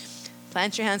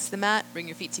 Plant your hands to the mat, bring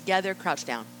your feet together, crouch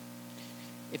down.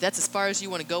 If that's as far as you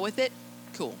want to go with it,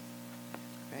 cool.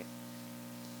 Right?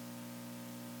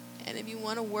 And if you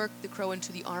want to work the crow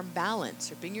into the arm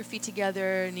balance, or bring your feet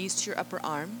together, knees to your upper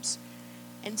arms,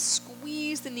 and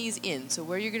squeeze the knees in. So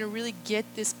where you're going to really get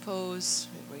this pose,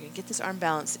 where you're going to get this arm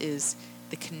balance is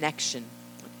the connection.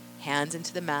 Hands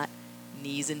into the mat,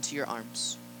 knees into your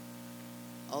arms.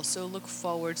 Also look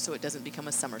forward so it doesn't become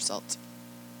a somersault.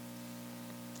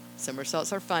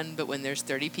 Somersaults are fun, but when there's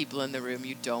 30 people in the room,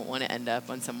 you don't want to end up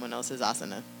on someone else's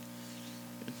asana.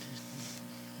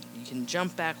 You can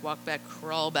jump back, walk back,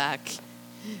 crawl back,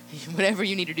 whatever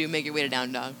you need to do, make your way to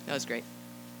down dog. That was great.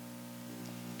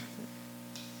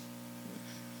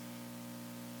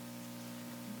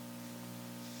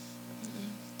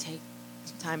 Take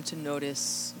some time to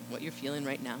notice what you're feeling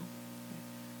right now.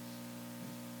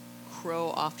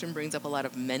 Crow often brings up a lot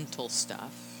of mental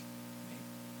stuff.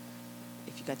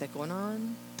 If you got that going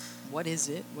on, what is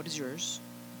it? What is yours?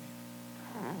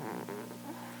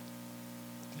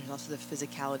 There's also the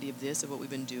physicality of this, of what we've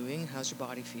been doing. How's your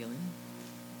body feeling?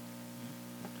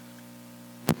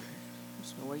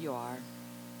 Just know where you are.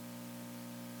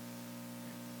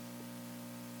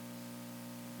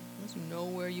 Just know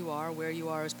where you are. Where you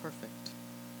are is perfect.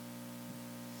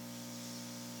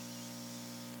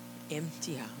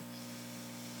 Empty out.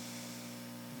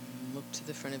 Look to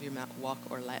the front of your mat. Walk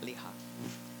or lightly hop.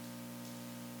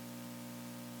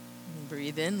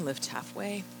 Breathe in. Lift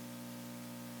halfway.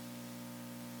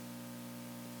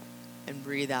 And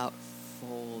breathe out.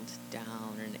 Fold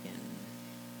down and in.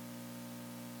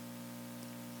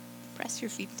 Press your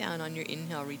feet down on your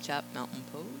inhale. Reach up. Mountain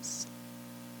pose.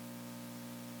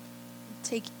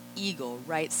 Take eagle.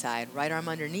 Right side. Right arm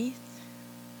underneath.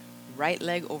 Right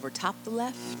leg over top the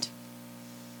left.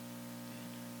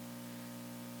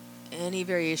 Any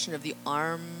variation of the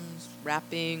arms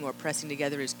wrapping or pressing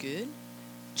together is good.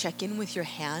 Check in with your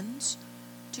hands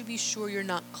to be sure you're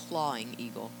not clawing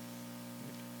eagle.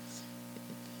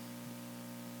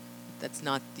 That's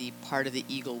not the part of the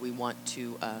eagle we want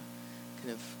to kind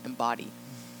of embody.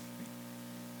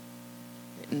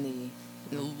 In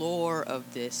the lore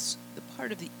of this, the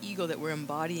part of the eagle that we're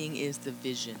embodying is the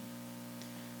vision.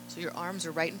 So your arms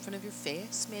are right in front of your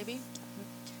face, maybe,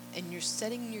 and you're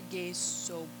setting your gaze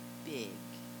so big.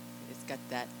 It's got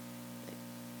that,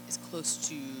 as close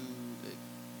to your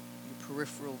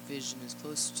peripheral vision, as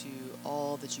close to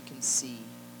all that you can see,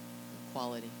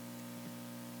 quality.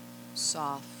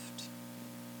 Soft.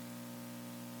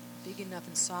 Big enough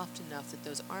and soft enough that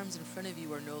those arms in front of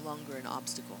you are no longer an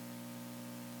obstacle.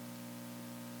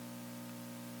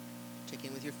 Check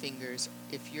in with your fingers.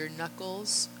 If your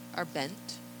knuckles are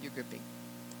bent, you're gripping.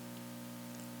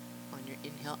 On your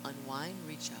inhale, unwind,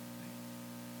 reach up.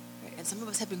 Right. And some of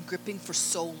us have been gripping for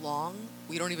so long,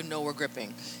 we don't even know we're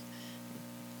gripping.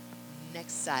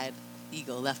 Next side,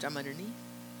 eagle, left arm underneath,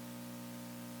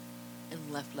 and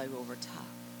left leg over top.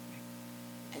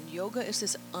 And yoga is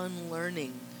this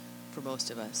unlearning for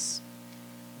most of us.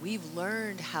 We've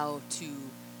learned how to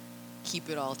keep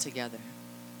it all together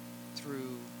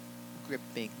through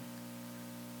gripping,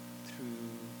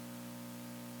 through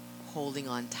holding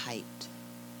on tight,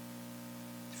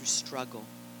 through struggle,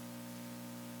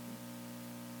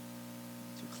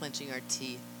 through clenching our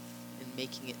teeth and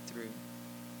making it through.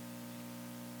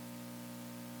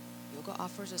 Yoga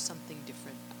offers us something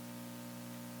different.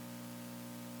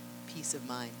 Peace of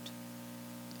mind.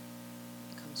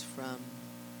 It comes from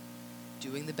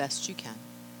doing the best you can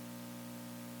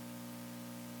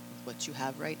with what you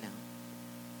have right now.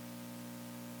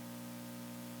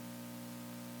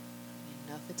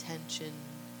 Enough attention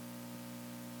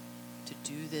to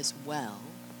do this well.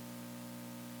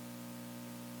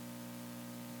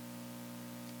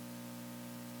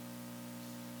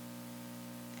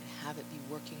 And have it be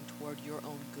working toward your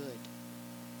own good.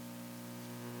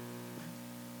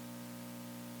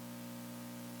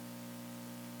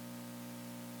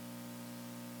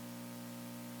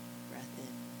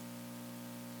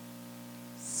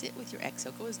 Sit with your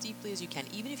exhale. Go as deeply as you can,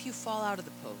 even if you fall out of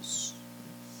the pose.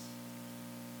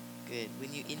 Good.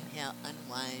 When you inhale,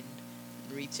 unwind,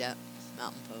 reach up,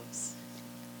 mountain pose.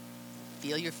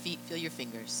 Feel your feet, feel your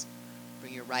fingers.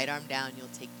 Bring your right arm down, you'll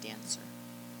take dancer.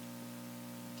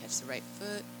 Catch the right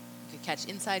foot. You could catch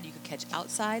inside, you could catch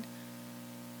outside.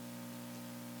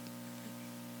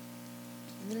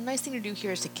 And then a nice thing to do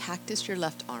here is to cactus your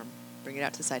left arm. Bring it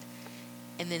out to the side.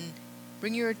 And then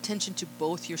bring your attention to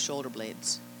both your shoulder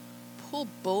blades. Pull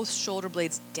both shoulder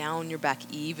blades down your back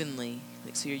evenly.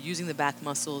 So you're using the back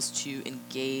muscles to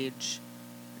engage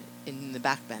in the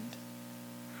back bend.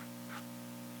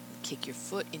 Kick your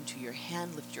foot into your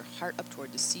hand. Lift your heart up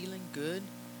toward the ceiling. Good.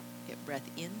 Get breath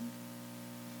in.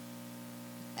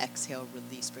 Exhale,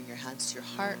 release. Bring your hands to your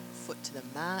heart. Foot to the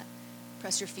mat.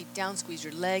 Press your feet down. Squeeze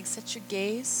your legs. Set your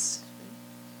gaze.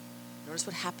 Notice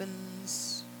what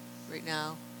happens right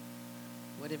now.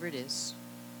 Whatever it is.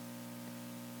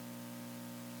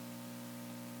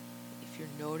 If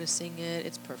you're noticing it,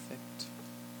 it's perfect.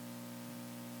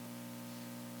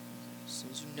 As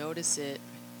soon as you notice it,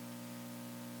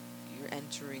 you're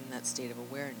entering that state of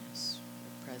awareness,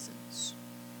 of presence.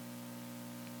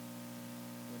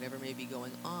 Whatever may be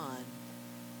going on,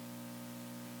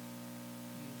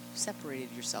 you've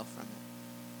separated yourself from it.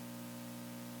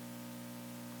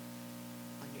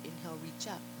 On your inhale, reach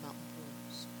up, mountain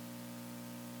pose.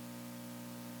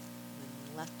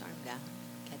 Then left arm down,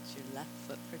 catch your left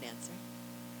foot for dancer.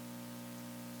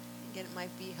 Again, it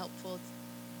might be helpful,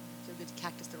 feel good to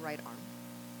cactus the right arm.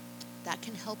 That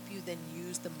can help you then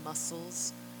use the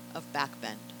muscles of back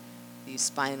bend, these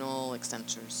spinal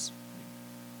extensors.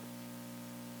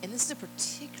 And this is a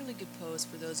particularly good pose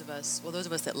for those of us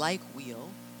that like wheel,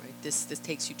 right? This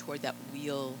takes you toward that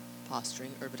wheel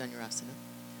posturing, Urdhva Dhanurasana.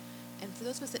 And for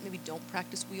those of us that maybe don't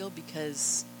practice wheel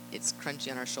because it's crunchy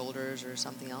on our shoulders or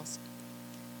something else,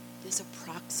 this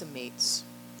approximates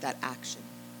that action,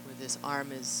 where this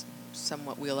arm is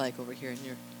somewhat wheel-like over here, and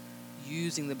you're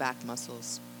using the back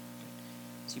muscles.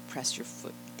 So you press your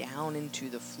foot down into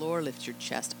the floor, lift your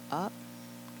chest up.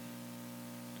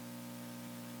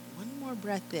 One more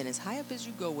breath in, as high up as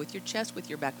you go with your chest, with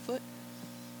your back foot,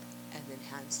 and then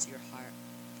hands to your heart,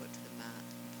 foot to the mat,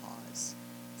 pause.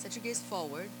 Set your gaze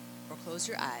forward, or close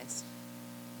your eyes.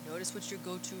 Notice what your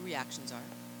go-to reactions are.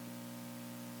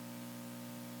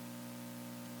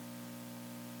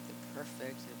 They're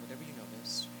perfect, whatever you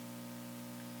notice.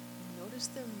 Notice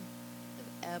them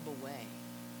ebb away,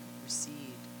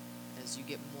 recede, as you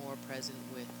get more present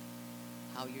with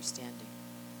how you're standing.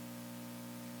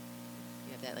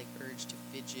 You have that like urge to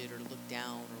fidget or look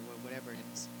down or whatever it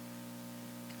is.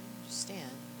 Kind of just stand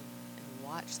and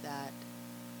watch that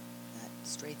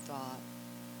stray thought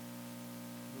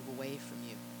move away from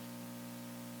you.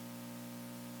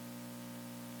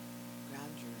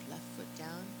 Ground your left foot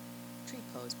down, tree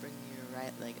pose, bring your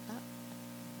right leg up.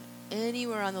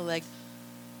 Anywhere on the leg.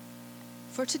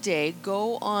 For today,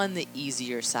 go on the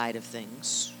easier side of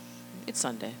things. It's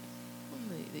Sunday.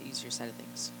 On the easier side of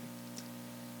things.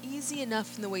 easy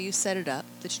enough in the way you set it up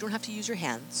that you don't have to use your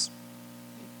hands.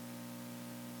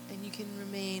 And you can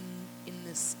remain in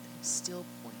this still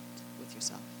point with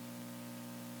yourself.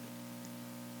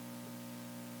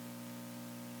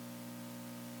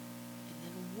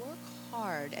 And then work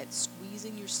hard at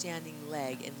squeezing your standing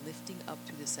leg and lifting up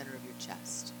through the center of your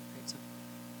chest. Right? So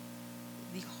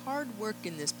the hard work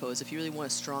in this pose, if you really want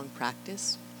a strong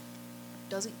practice,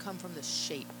 doesn't come from the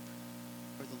shape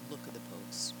or the look of the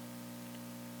pose.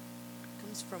 It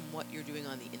comes from what you're doing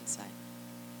on the inside.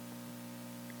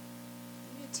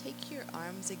 You're going to take your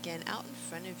arms again out in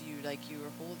front of you like you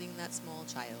were holding that small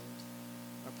child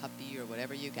or puppy or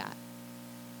whatever you got.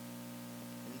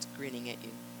 And it's grinning at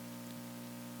you.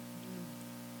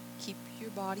 Keep your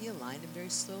body aligned and very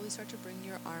slowly start to bring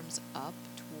your arms up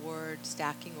toward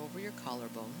stacking over your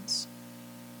collarbones.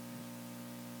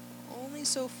 Only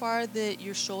so far that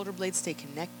your shoulder blades stay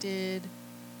connected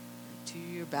to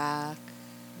your back.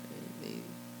 Your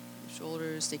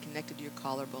shoulders stay connected to your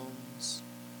collarbones.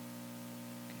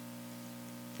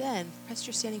 Then press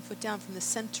your standing foot down from the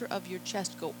center of your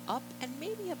chest. Go up and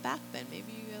maybe a back bend.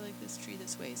 Maybe you got like this tree that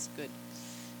sways. Good.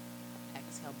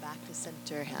 Exhale back to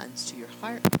center, hands to your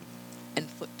heart and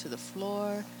foot to the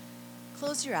floor.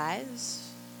 Close your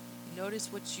eyes.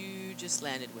 Notice what you just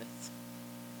landed with.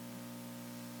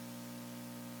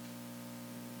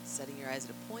 Setting your eyes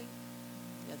at a point,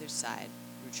 the other side.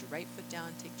 Root your right foot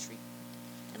down, take tree.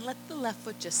 And let the left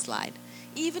foot just slide.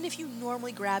 Even if you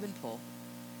normally grab and pull,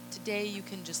 today you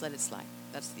can just let it slide.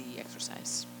 That's the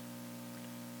exercise.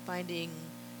 Finding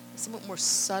a somewhat more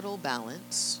subtle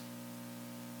balance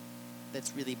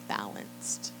that's really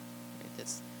balanced. Right?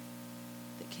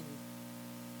 That can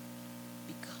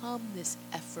become this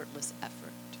effortless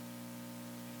effort.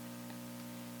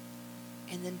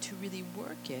 And then to really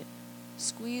work it,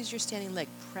 squeeze your standing leg,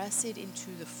 press it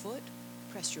into the foot,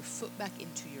 press your foot back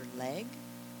into your leg.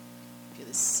 Feel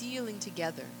the sealing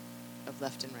together of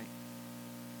left and right.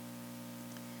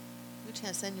 Good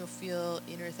chance then you'll feel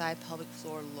inner thigh, pelvic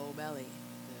floor, low belly,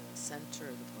 the center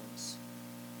of the pose.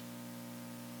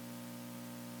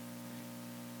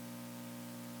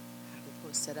 Have the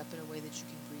pose set up in a way that you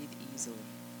can breathe easily.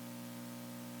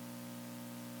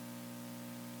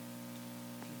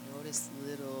 Notice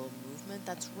little movement.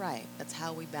 That's right. That's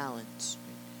how we balance.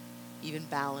 Even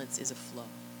balance is a flow.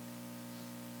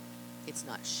 It's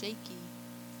not shaky,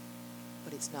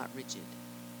 but it's not rigid.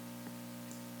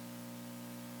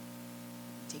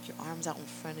 Take your arms out in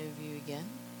front of you again.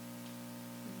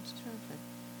 I'm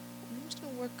just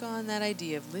going to work on that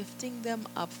idea of lifting them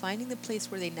up, finding the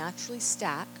place where they naturally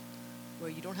stack,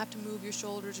 where you don't have to move your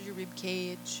shoulders or your rib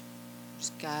cage.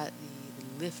 Just got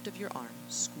the lift of your arms.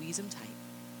 Squeeze them tight.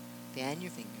 Fan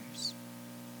your fingers.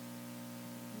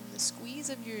 And the squeeze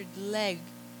of your leg,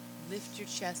 lift your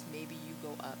chest. Maybe you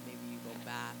go up, maybe you go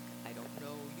back. I don't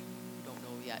know. You don't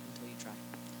know yet until you try.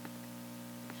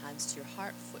 Hands to your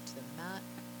heart, foot to the mat.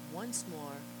 Once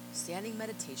more, standing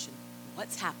meditation.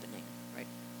 What's happening, right?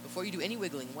 Before you do any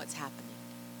wiggling, what's happening?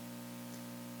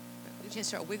 Good chance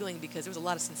to start wiggling because there was a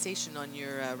lot of sensation on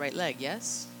your right leg,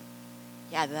 yes?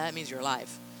 Yeah, that means you're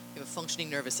alive. You have a functioning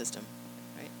nervous system.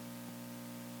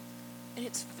 And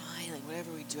it's fine, like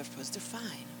whatever we do after pose, they're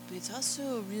fine. But it's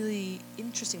also a really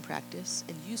interesting practice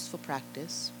and useful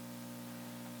practice.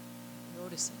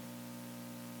 Noticing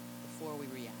before we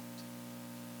react.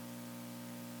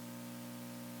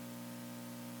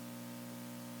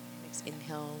 Next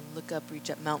inhale, look up,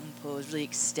 reach up, mountain pose, really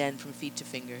extend from feet to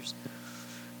fingers.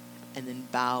 And then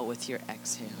bow with your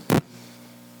exhale.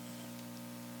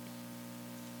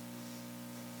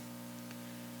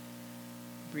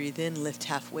 Breathe in, lift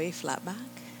halfway, flat back.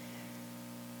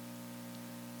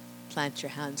 Plant your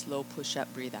hands low, push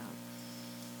up, breathe out.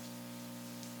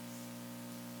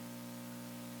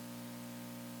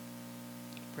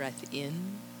 Breath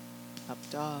in, up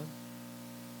dog.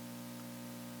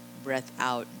 Breath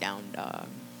out, down dog.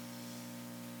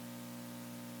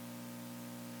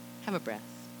 Have a breath.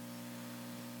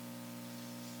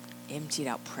 Empty it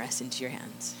out, press into your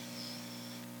hands.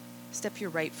 Step your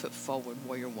right foot forward,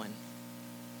 warrior one.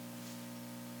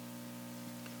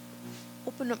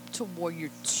 Open up to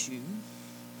warrior two.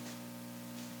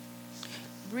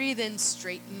 Breathe in,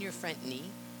 straighten your front knee,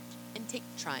 and take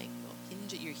triangle.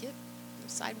 Hinge at your hip, go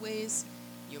sideways.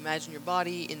 You imagine your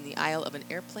body in the aisle of an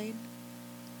airplane.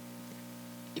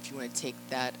 If you want to take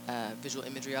that visual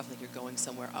imagery off, like you're going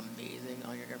somewhere amazing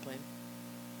on your airplane.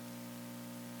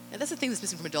 And that's the thing that's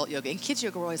missing from adult yoga. In kids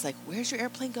yoga, we're always like, where's your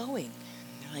airplane going?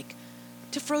 And they're like,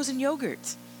 to frozen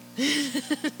yogurt. Which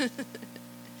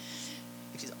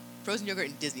is frozen yogurt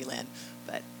in Disneyland,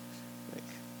 but like,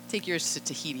 take yours to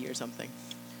Tahiti or something.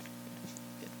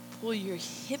 Good. pull your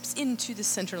hips into the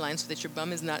center line so that your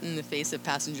bum is not in the face of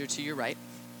passenger to your right.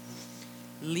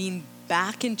 Lean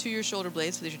back into your shoulder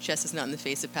blades so that your chest is not in the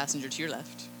face of passenger to your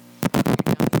left. You're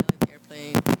down in the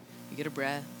airplane. You get a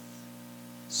breath.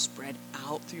 Spread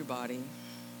out through your body.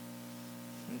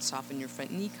 And soften your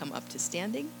front knee. Come up to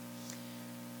standing.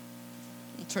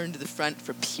 And turn to the front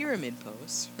for pyramid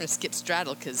pose. We're going to skip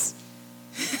straddle because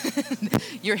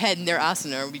your head and their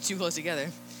asana will be too close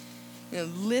together.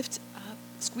 Lift up.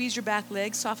 Squeeze your back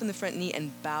leg. Soften the front knee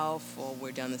and bow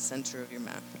forward down the center of your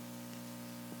mat.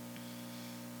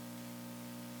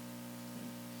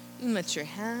 And let your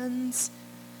hands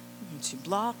into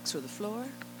blocks or the floor.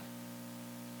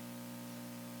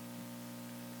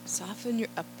 Soften your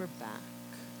upper back.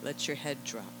 Let your head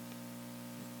drop.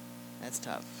 That's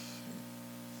tough.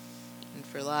 And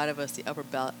for a lot of us, the upper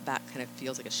back kind of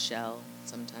feels like a shell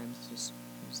sometimes. There's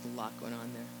a lot going on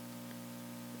there.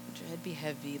 Let your head be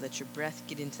heavy. Let your breath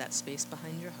get into that space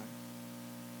behind your heart.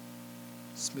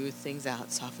 Smooth things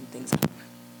out. Soften things up.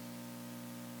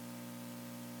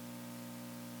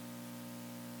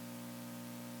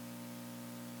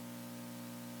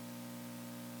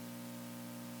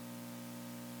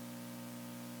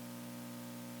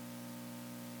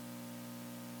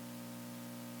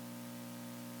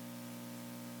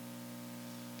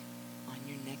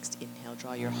 Next inhale,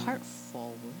 draw your heart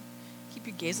forward. Keep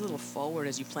your gaze a little forward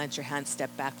as you plant your hands,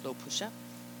 step back, low push-up.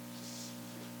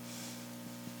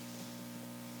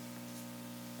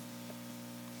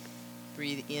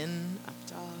 Breathe in, up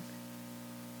dog.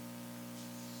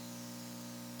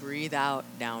 Breathe out,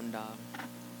 down dog.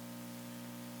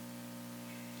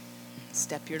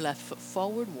 Step your left foot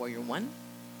forward, warrior one.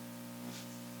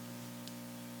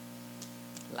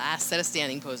 Last set of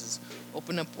standing poses.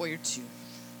 Open up, warrior two.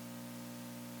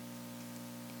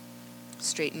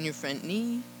 Straighten your front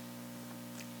knee and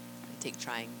take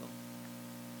triangle.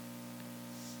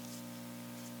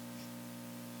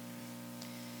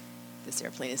 This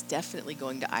airplane is definitely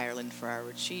going to Ireland for our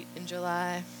retreat in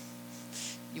July.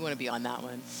 You want to be on that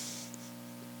one.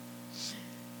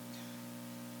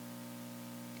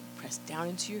 Press down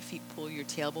into your feet, pull your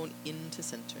tailbone into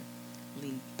center.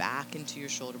 Lean back into your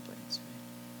shoulder blades.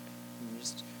 Right? And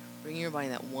just bring your body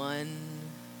in that one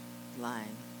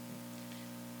line.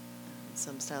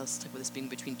 Some stylists talk about this being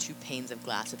between two panes of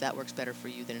glass. If that works better for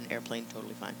you than an airplane,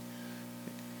 totally fine.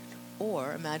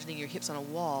 Or imagining your hips on a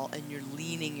wall and you're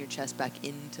leaning your chest back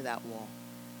into that wall.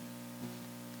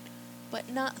 But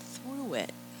not through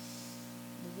it.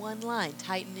 One line.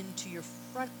 Tighten into your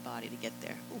front body to get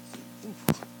there. Ooh, ooh.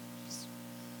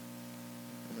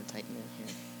 I'm going to tighten in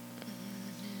here.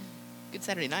 Good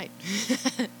Saturday night.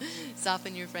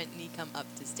 Soften your front knee, come up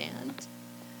to stand.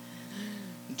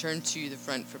 And turn to the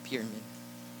front for pyramid.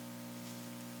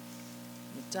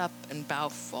 Lift up and bow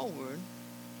forward.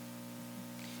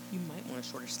 You might want a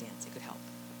shorter stance. It could help.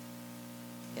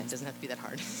 Yeah, it doesn't have to be that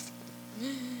hard. Yeah,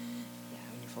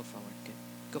 when you fold forward. Good.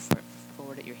 Go for it.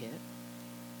 Forward at your hip.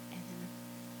 And then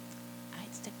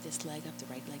I'd step this leg up, the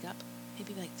right leg up,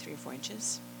 maybe like 3 or 4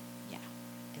 inches. Yeah.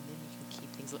 And then you can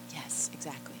keep things... Yes,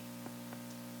 exactly.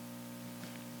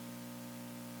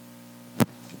 Let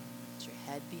your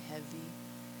head be heavy.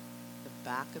 The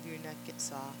back of your neck gets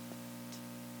soft.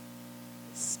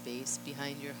 The space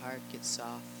behind your heart gets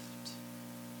soft.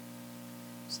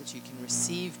 So that you can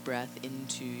receive breath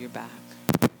into your back.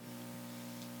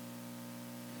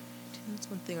 That's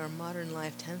one thing our modern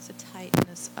life tends to tighten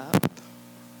us up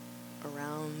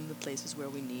around the places where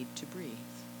we need to breathe.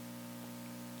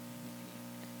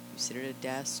 You sit at a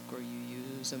desk or you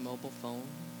use a mobile phone.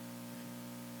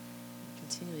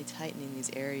 Continually tightening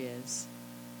these areas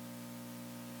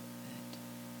that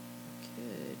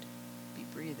could be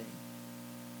breathing.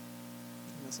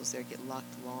 The muscles there get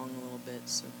locked long a little bit,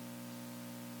 so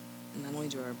not only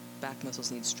do our back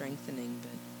muscles need strengthening,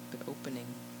 but opening.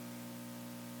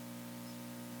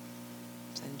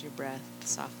 Send your breath,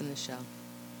 soften the shell.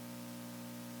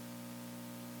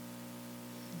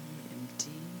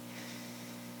 Empty.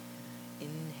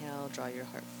 Inhale, draw your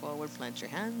heart forward, plant your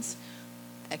hands.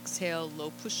 Exhale,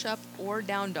 low push-up or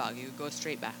down dog. You go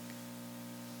straight back.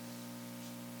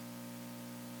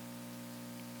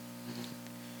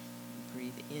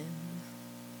 Breathe in.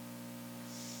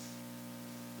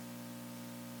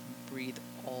 Breathe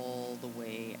all the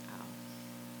way out.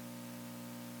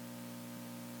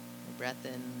 Breath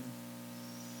in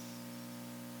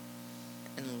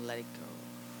and let it go.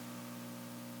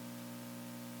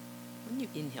 When you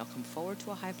inhale, come forward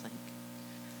to a high plank.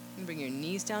 And bring your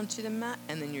knees down to the mat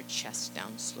and then your chest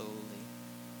down slowly.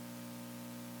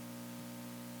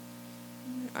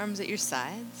 And arms at your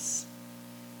sides.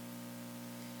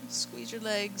 Squeeze your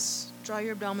legs, draw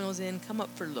your abdominals in, come up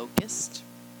for locust.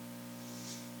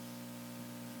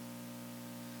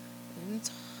 And it's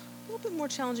a little bit more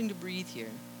challenging to breathe here.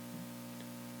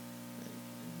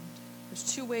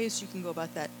 There's two ways you can go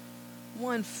about that.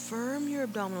 One, firm your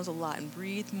abdominals a lot and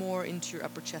breathe more into your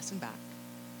upper chest and back.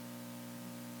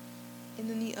 And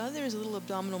then the other is a little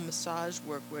abdominal massage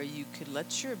work where you could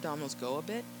let your abdominals go a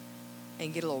bit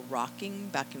and get a little rocking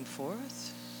back and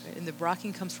forth. Right? And the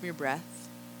rocking comes from your breath.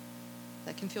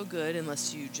 That can feel good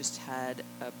unless you just had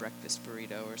a breakfast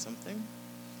burrito or something.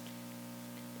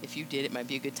 If you did, it might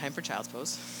be a good time for child's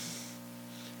pose.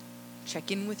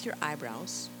 Check in with your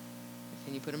eyebrows.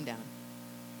 Can you put them down?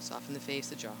 Soften the face,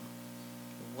 the jaw.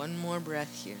 One more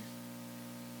breath here.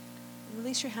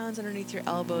 Release your hands underneath your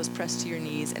elbows, press to your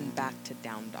knees, and back to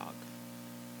down dog.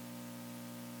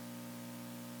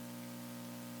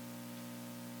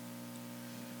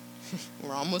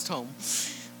 We're almost home.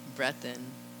 Breath in.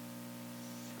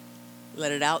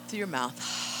 Let it out through your mouth.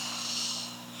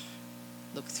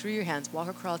 Look through your hands. Walk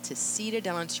or crawl to seated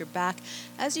down onto your back.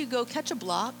 As you go, catch a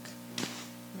block.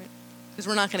 Because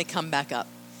we're not going to come back up.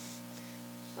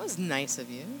 That was nice of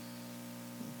you.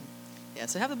 Yeah,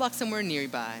 so have the block somewhere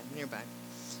nearby. And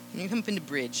you come up into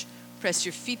bridge. Press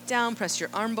your feet down, press your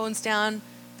arm bones down.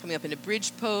 Coming up into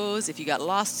bridge pose. If you got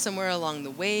lost somewhere along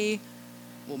the way,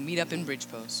 we'll meet up in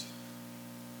bridge pose.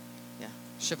 Yeah,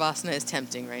 Shavasana is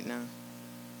tempting right now.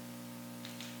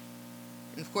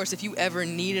 And of course, if you ever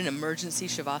need an emergency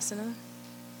Shavasana,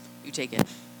 you take it.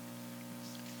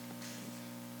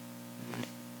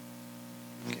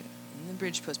 Good. In the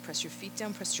bridge pose, press your feet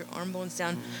down, press your arm bones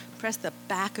down, press the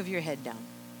back of your head down.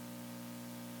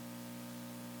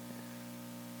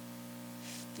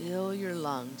 Fill your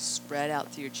lungs, spread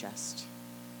out through your chest.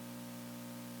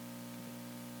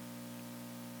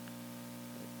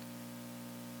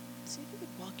 See if you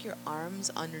could walk your arms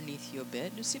underneath you a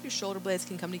bit. Just see if your shoulder blades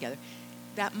can come together.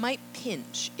 That might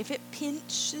pinch. If it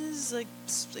pinches, like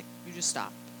you just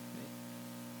stop. Right?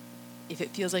 If it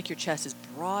feels like your chest is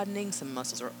broadening, some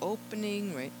muscles are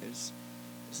opening, right? There's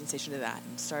a sensation of that.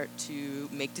 And start to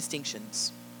make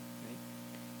distinctions.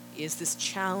 Right? Is this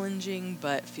challenging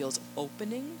but feels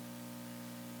opening?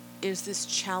 Is this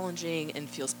challenging and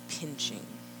feels pinching?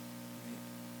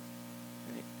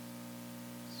 Right?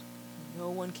 No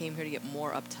one came here to get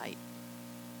more uptight.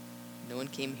 No one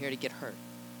came here to get hurt.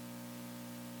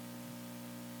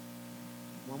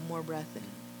 One more breath in.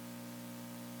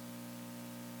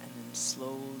 And then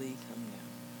slowly come down.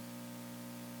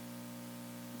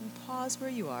 And pause where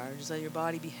you are. Just let your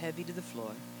body be heavy to the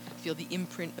floor. Feel the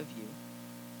imprint of you.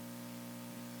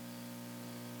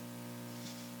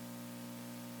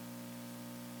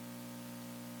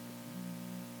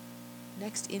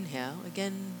 Next inhale,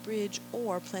 again, bridge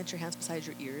or plant your hands beside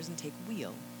your ears and take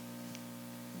wheel.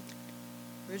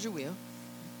 Bridge or wheel.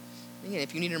 Again,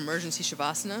 if you need an emergency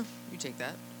Shavasana, you take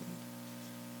that.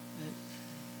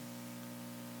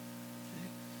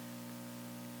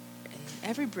 And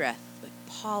every breath, like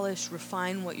polish,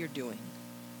 refine what you're doing.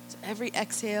 So every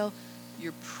exhale,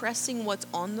 you're pressing what's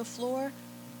on the floor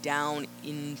down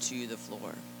into the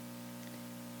floor.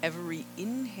 Every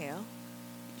inhale,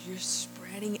 you're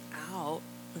spreading out,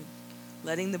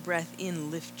 letting the breath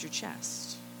in lift your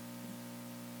chest.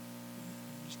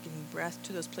 Just getting breath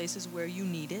to those places where you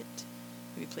need it.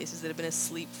 Maybe places that have been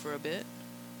asleep for a bit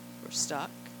or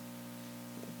stuck.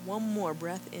 One more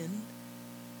breath in.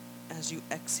 As you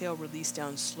exhale, release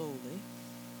down slowly.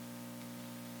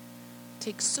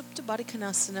 Take Supta Baddha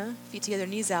Konasana, feet together,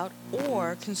 knees out,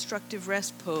 or constructive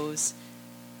rest pose,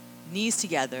 knees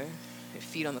together,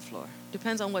 feet on the floor.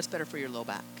 Depends on what's better for your low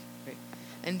back. Right?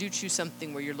 And do choose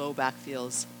something where your low back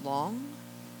feels long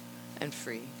and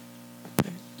free.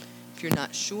 If you're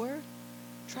not sure,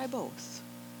 try both.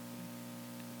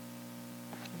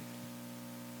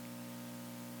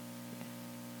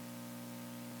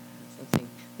 Something.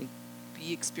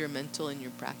 Be experimental in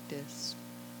your practice.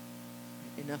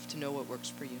 Enough to know what works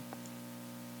for you.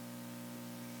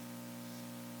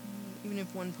 Even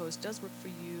if one pose does work for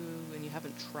you and you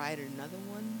haven't tried another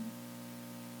one,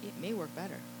 it may work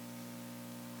better.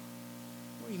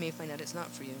 Or you may find out it's not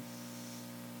for you.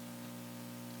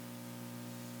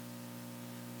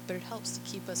 But it helps to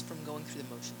keep us from going through the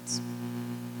motions.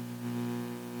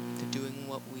 To doing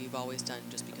what we've always done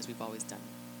just because we've always done.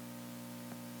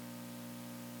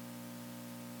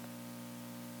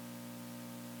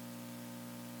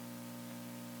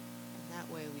 And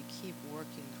that way we keep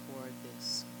working toward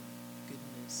this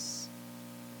goodness,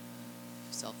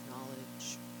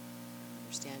 self-knowledge,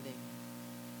 understanding,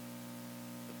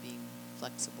 of being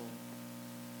flexible,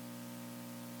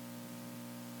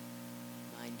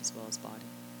 mind as well as body.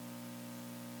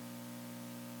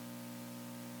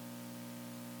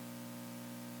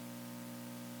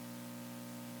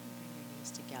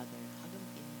 hands together and hug them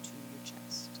into your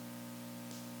chest.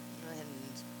 Go ahead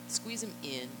and squeeze them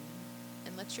in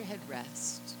and let your head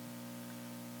rest.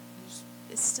 Just,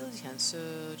 as still as you can, so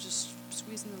just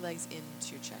squeezing the legs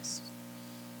into your chest.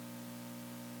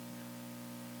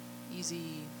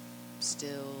 Easy,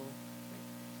 still,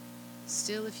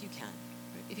 still if you can.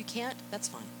 If you can't, that's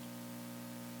fine.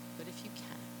 But if you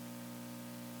can,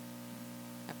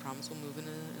 I promise we'll move in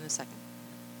a second.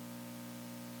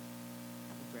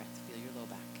 Have a breath, feel your low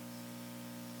back.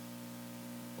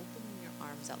 Open your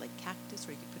arms out like cactus,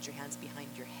 or you can put your hands behind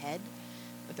your head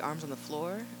with your arms on the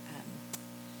floor.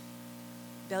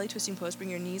 Belly twisting pose, bring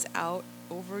your knees out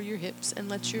over your hips and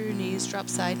let your knees drop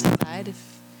side to side.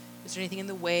 If there's anything in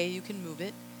the way, you can move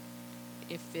it.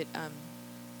 If it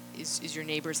is your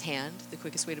neighbor's hand, the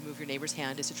quickest way to move your neighbor's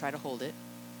hand is to try to hold it.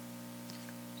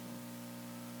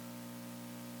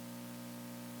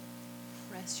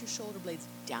 Press your shoulder blades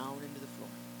down into the floor.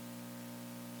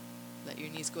 Let your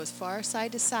knees go as far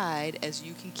side to side as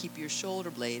you can keep your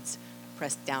shoulder blades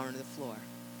pressed down into the floor.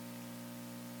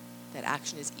 That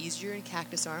action is easier in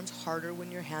cactus arms, harder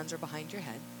when your hands are behind your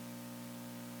head.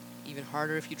 Even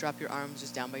harder if you drop your arms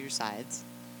just down by your sides.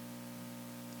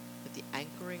 But the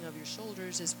anchoring of your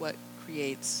shoulders is what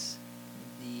creates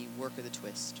the work of the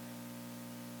twist.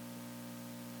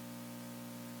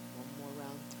 One more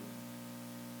round through.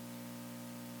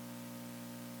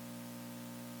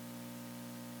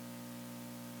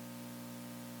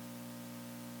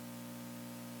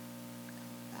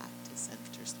 Come back to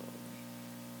center slowly.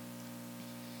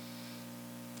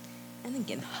 And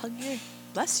again, hug your,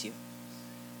 bless you.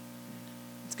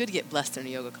 It's good to get blessed in a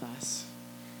yoga class.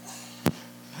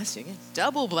 Bless you again.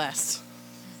 Double blessed.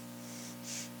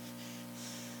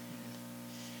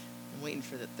 I'm waiting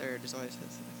for the third. There's always third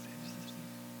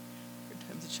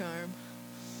time's a charm.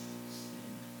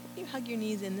 When you hug your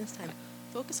knees in this time,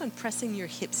 focus on pressing your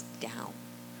hips down.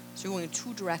 So you're going in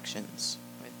two directions.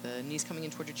 Right? The knees coming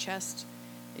in toward your chest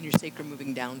and your sacrum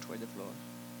moving down toward the floor.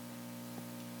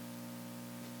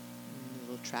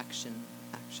 Traction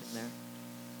action there.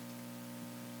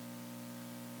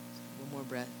 One more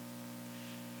breath.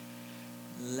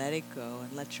 Let it go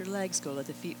and let your legs go. Let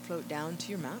the feet float down to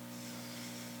your mat.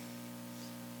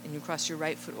 And you cross your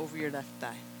right foot over your left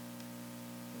thigh.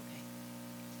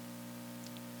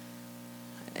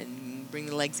 Okay. And bring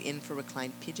the legs in for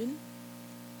reclined pigeon.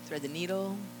 Thread the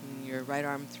needle and your right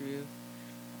arm through.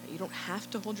 You don't have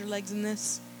to hold your legs in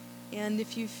this. And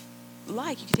if you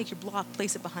like, you can take your block,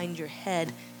 place it behind your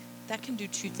head. That can do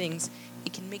two things.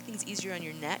 It can make things easier on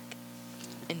your neck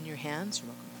and your hands. You're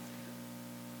welcome.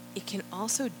 It can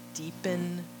also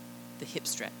deepen the hip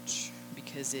stretch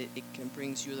because it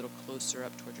brings you a little closer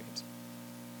up towards your hips.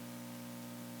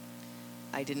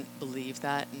 I didn't believe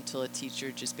that until a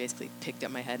teacher just basically picked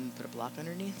up my head and put a block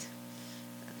underneath.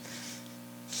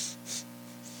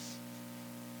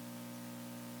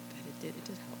 But it did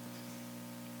help.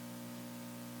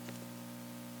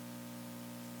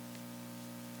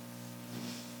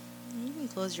 You can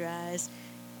close your eyes.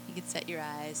 You can set your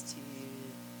eyes to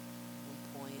one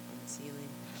point on the ceiling.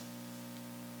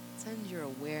 Send your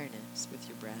awareness with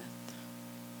your breath.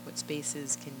 What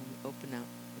spaces can you open up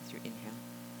with your inhale?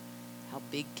 How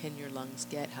big can your lungs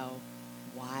get? How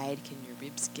wide can your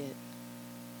ribs get?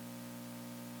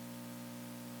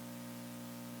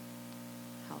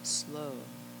 How slow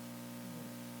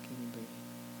can you breathe?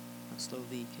 How slowly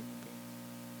can you breathe?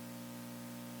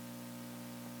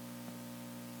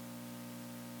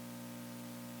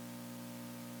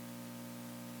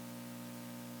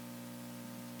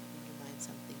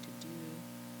 Something to do.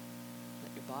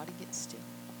 Let your body get still.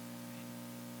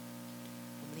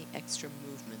 How many extra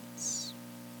movements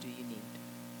do you need?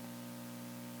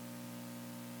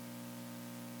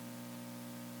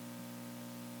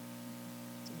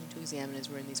 Something to examine as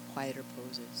we're in these quieter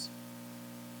poses.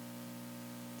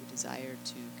 The desire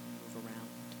to move around.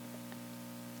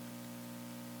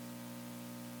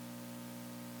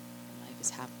 Life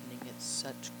is happening at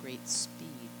such great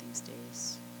speed these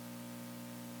days.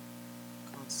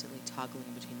 Constantly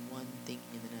toggling between one thing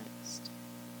and the next.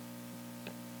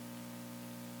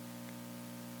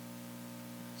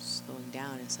 Slowing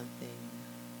down is something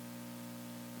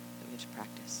that we have to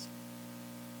practice.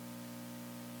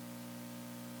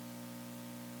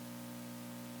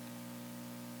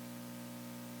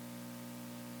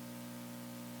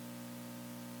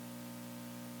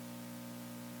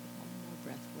 One more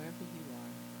breath wherever you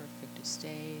are. Perfect to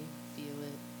stay, feel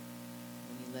it.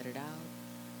 When you let it out,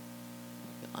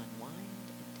 unwind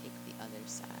and take the other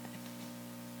side.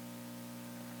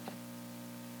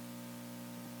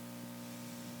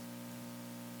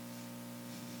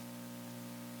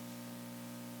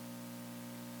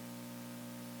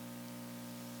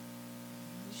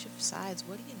 shift sides,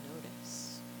 what do you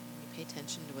notice? When you pay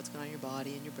attention to what's going on in your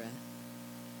body and your breath.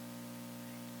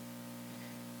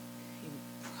 You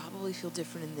probably feel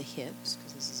different in the hips,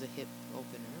 because this is a hip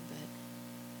opener, but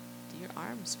do your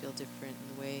arms feel different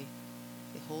in the way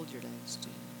they hold your legs? Do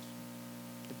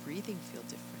the breathing feel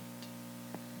different?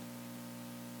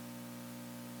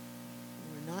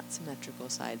 We're not symmetrical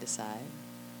side to side.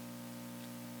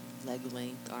 Leg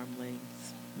length, arm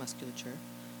length, musculature,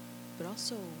 but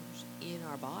also in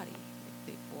our body. Like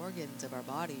the organs of our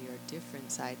body are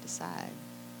different side to side.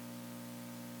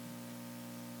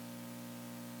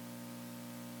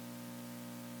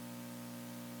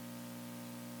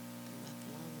 The left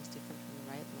lung is different from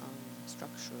the right lung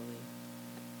structurally.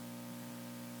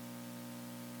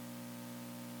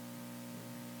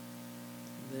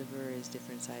 The liver is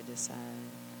different side to side.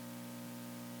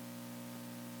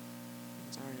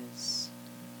 Things aren't as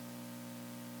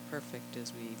perfect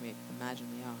as we may imagine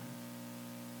they are.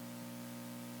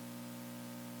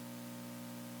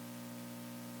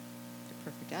 They're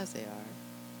perfect as they are,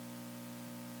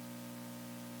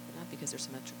 but not because they're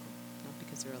symmetrical, not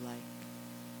because they're alike.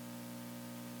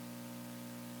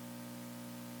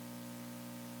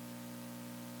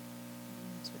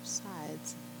 Switch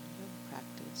sides in yoga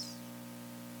practice.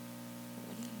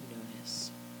 What do you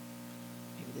notice?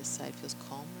 Maybe this side feels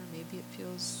calmer, maybe it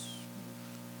feels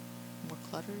more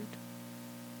cluttered.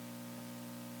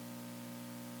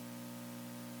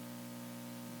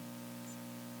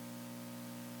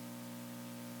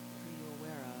 What are you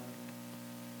aware of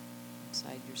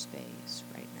inside your space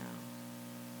right now?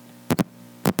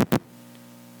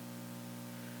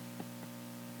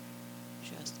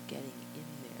 Just getting in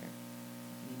there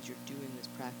means you're doing this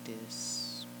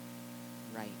practice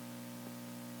right.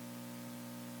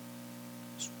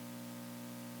 Just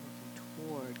working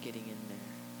toward getting in there.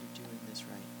 You're doing this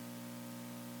right.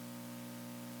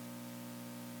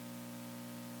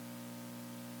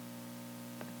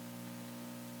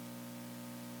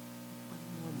 One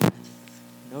more breath.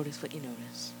 Notice what you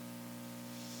notice.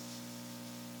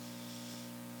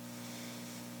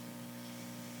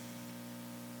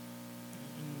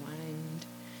 Wind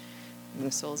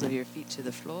the soles of your feet to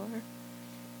the floor.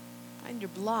 Find your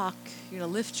block. You're going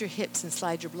to lift your hips and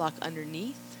slide your block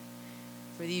underneath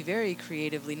for the very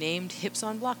creatively named hips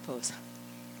on block pose.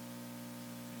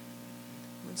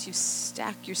 Once you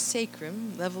stack your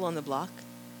sacrum level on the block,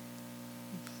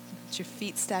 let your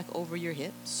feet stack over your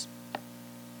hips.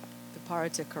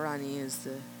 Viparita Karani is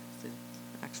the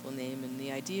actual name, and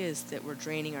the idea is that we're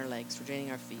draining our legs, we're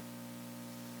draining our feet.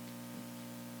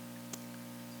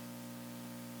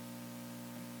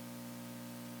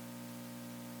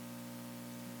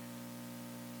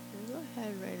 And go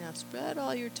ahead right now, spread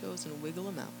all your toes and wiggle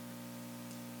them out.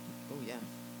 Oh yeah.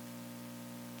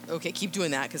 Okay, keep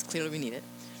doing that because clearly we need it.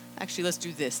 Actually, let's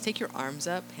do this. Take your arms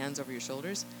up, hands over your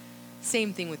shoulders.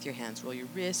 Same thing with your hands. Roll your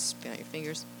wrists, spin out your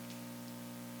fingers.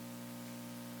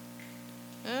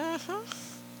 Uh-huh.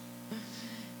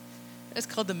 That's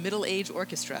called the Middle Age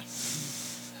Orchestra.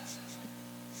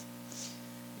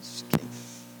 Just kidding.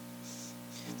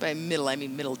 By middle, I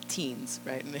mean middle teens,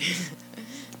 right?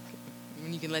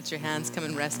 When you can let your hands come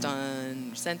and rest on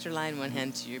your center line, one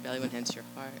hand to your belly, one hand to your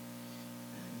heart.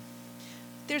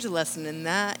 There's a lesson in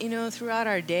that. You know, throughout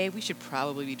our day, we should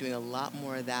probably be doing a lot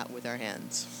more of that with our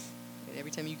hands.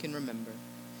 Every time you can remember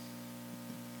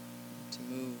to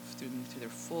move through their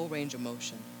full range of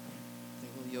motion. A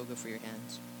little yoga for your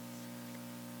hands.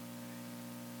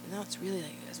 And now it's really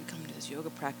like, as we come to this yoga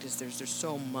practice, there's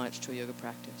so much to a yoga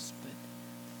practice. But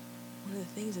one of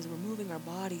the things is we're moving our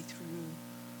body through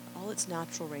all its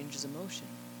natural ranges of motion.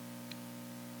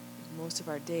 Most of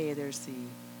our day, there's the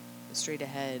straight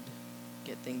ahead,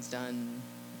 get things done,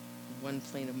 one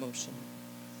plane of motion.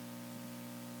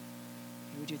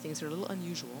 We do things that are a little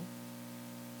unusual,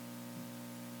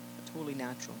 but totally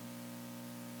natural.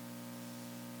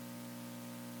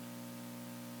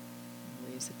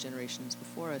 Ways that generations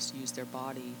before us used their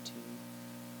body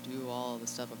to do all the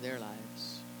stuff of their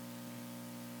lives.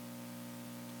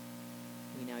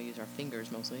 We now use our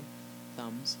fingers mostly,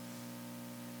 thumbs.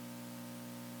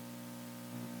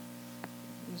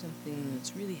 Something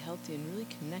that's really healthy and really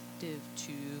connective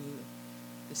to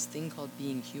this thing called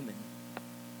being human.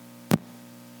 To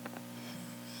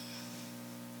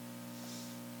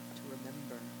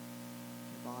remember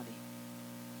your body.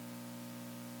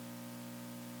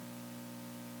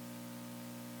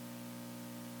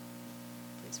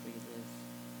 The place where you live.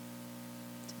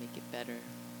 To make it better,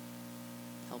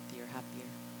 healthier, happier.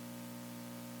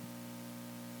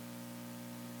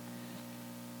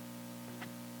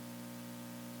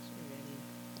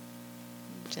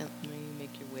 Gently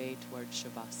make your way towards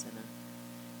Shavasana.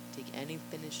 Take any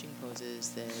finishing poses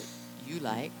that you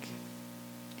like.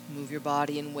 Move your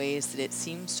body in ways that it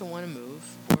seems to want to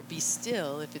move, or be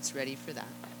still if it's ready for that.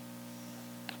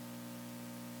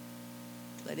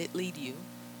 Let it lead you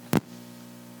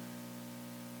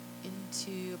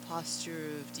into a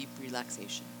posture of deep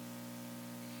relaxation.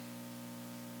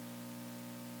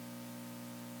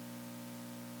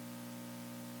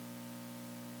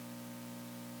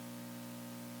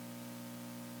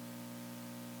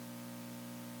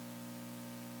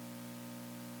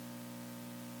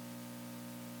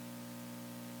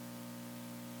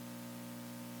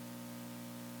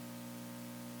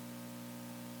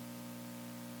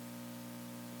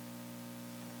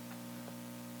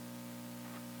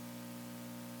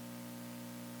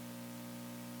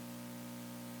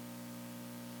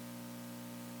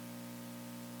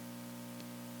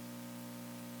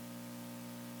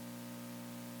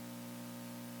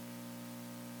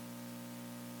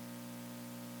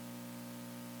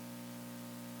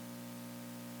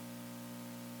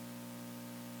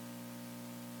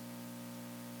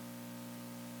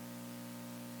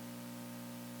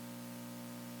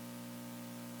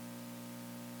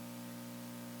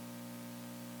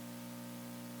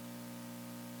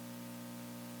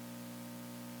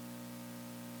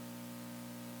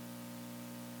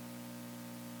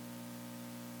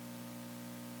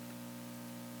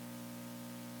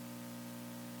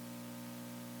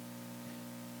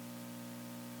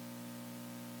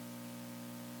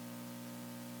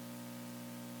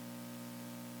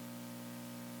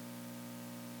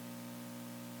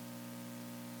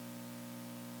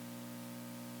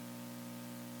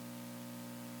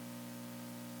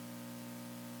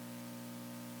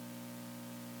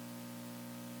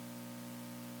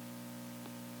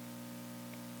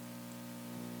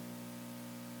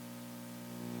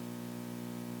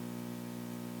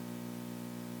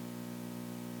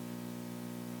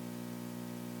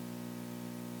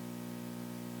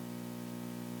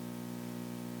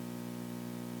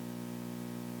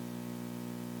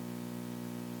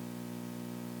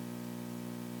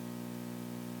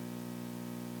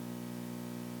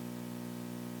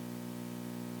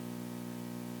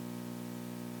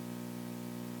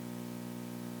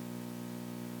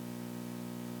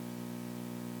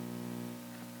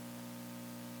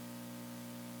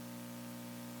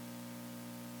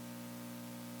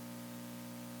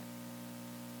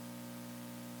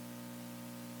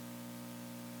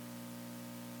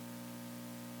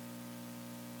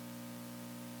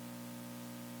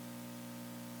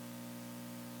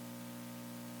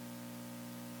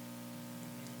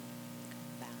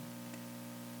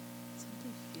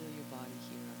 Feel your body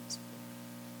here on this floor.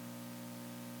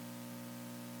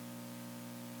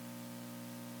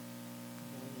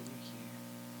 Know that you're here.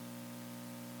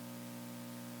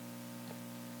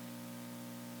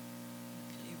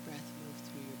 Feel your breath move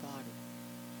through your body.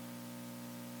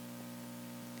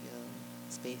 Feel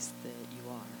the space that you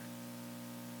are.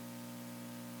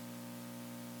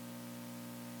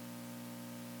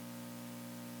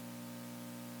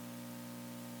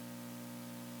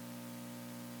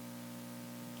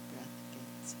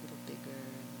 A little bigger,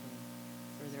 a little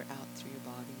further out through your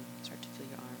body. Start to feel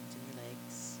your arms and your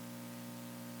legs,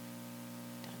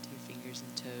 down to your fingers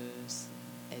and toes,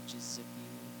 and edges of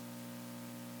you.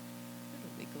 A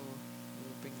little wiggle, a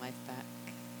little bring life back.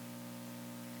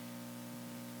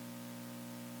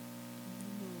 And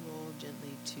then we'll roll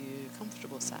gently to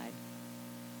comfortable side.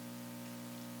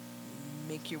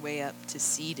 Make your way up to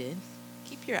seated.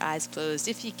 Keep your eyes closed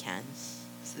if you can,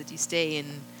 so that you stay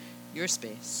in your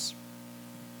space.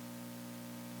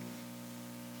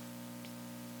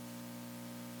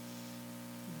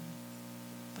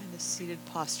 Seated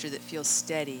posture that feels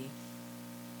steady.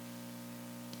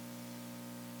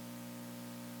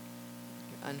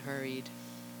 You're unhurried.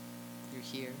 You're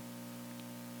here.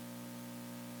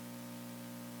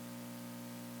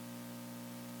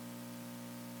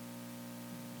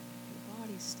 Your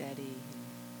body's steady and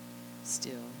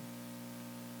still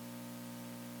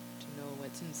to know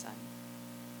what's inside.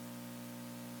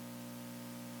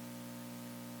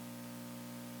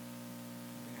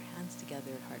 Hands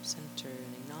together at heart center,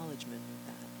 an acknowledgement of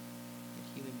that, a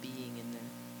human being in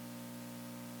there.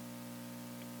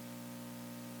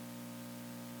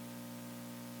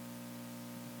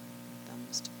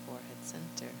 Thumbs to forehead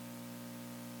center,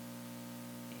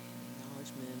 an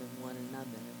acknowledgement of one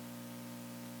another,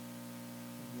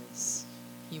 and this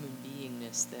human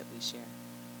beingness that we share.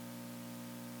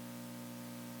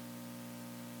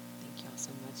 Thank you all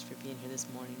so much for being here this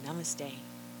morning. Namaste.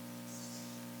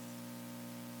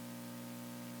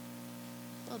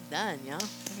 Well done, y'all.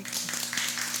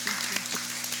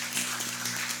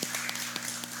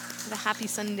 Have a happy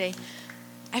Sunday.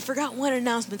 I forgot one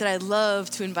announcement that I'd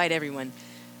love to invite everyone.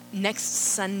 Next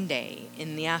Sunday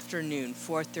in the afternoon,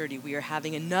 4:30, we are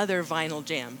having another vinyl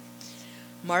jam.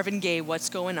 Marvin Gaye, What's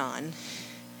Going On?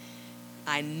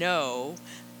 I know.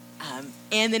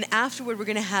 And then afterward, we're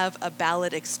going to have a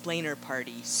ballot explainer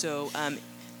party. So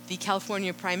the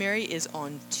California primary is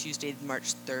on Tuesday,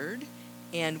 March 3rd.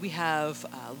 And we have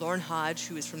Lauren Hodge,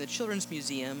 who is from the Children's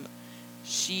Museum.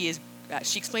 She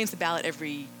explains the ballot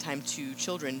every time to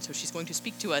children, so she's going to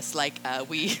speak to us like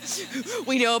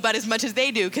we know about as much as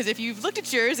they do. Because if you've looked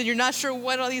at yours and you're not sure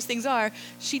what all these things are,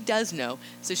 she does know.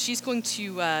 So she's going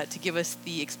to give us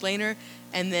the explainer,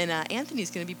 and then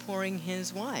Anthony's going to be pouring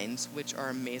his wines, which are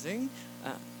amazing.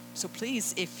 So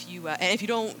please, if you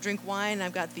don't drink wine,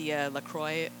 I've got the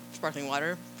LaCroix sparkling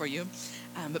water for you.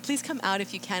 But please come out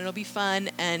if you can. It'll be fun,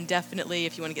 and definitely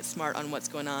if you want to get smart on what's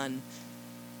going on,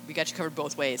 we got you covered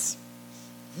both ways.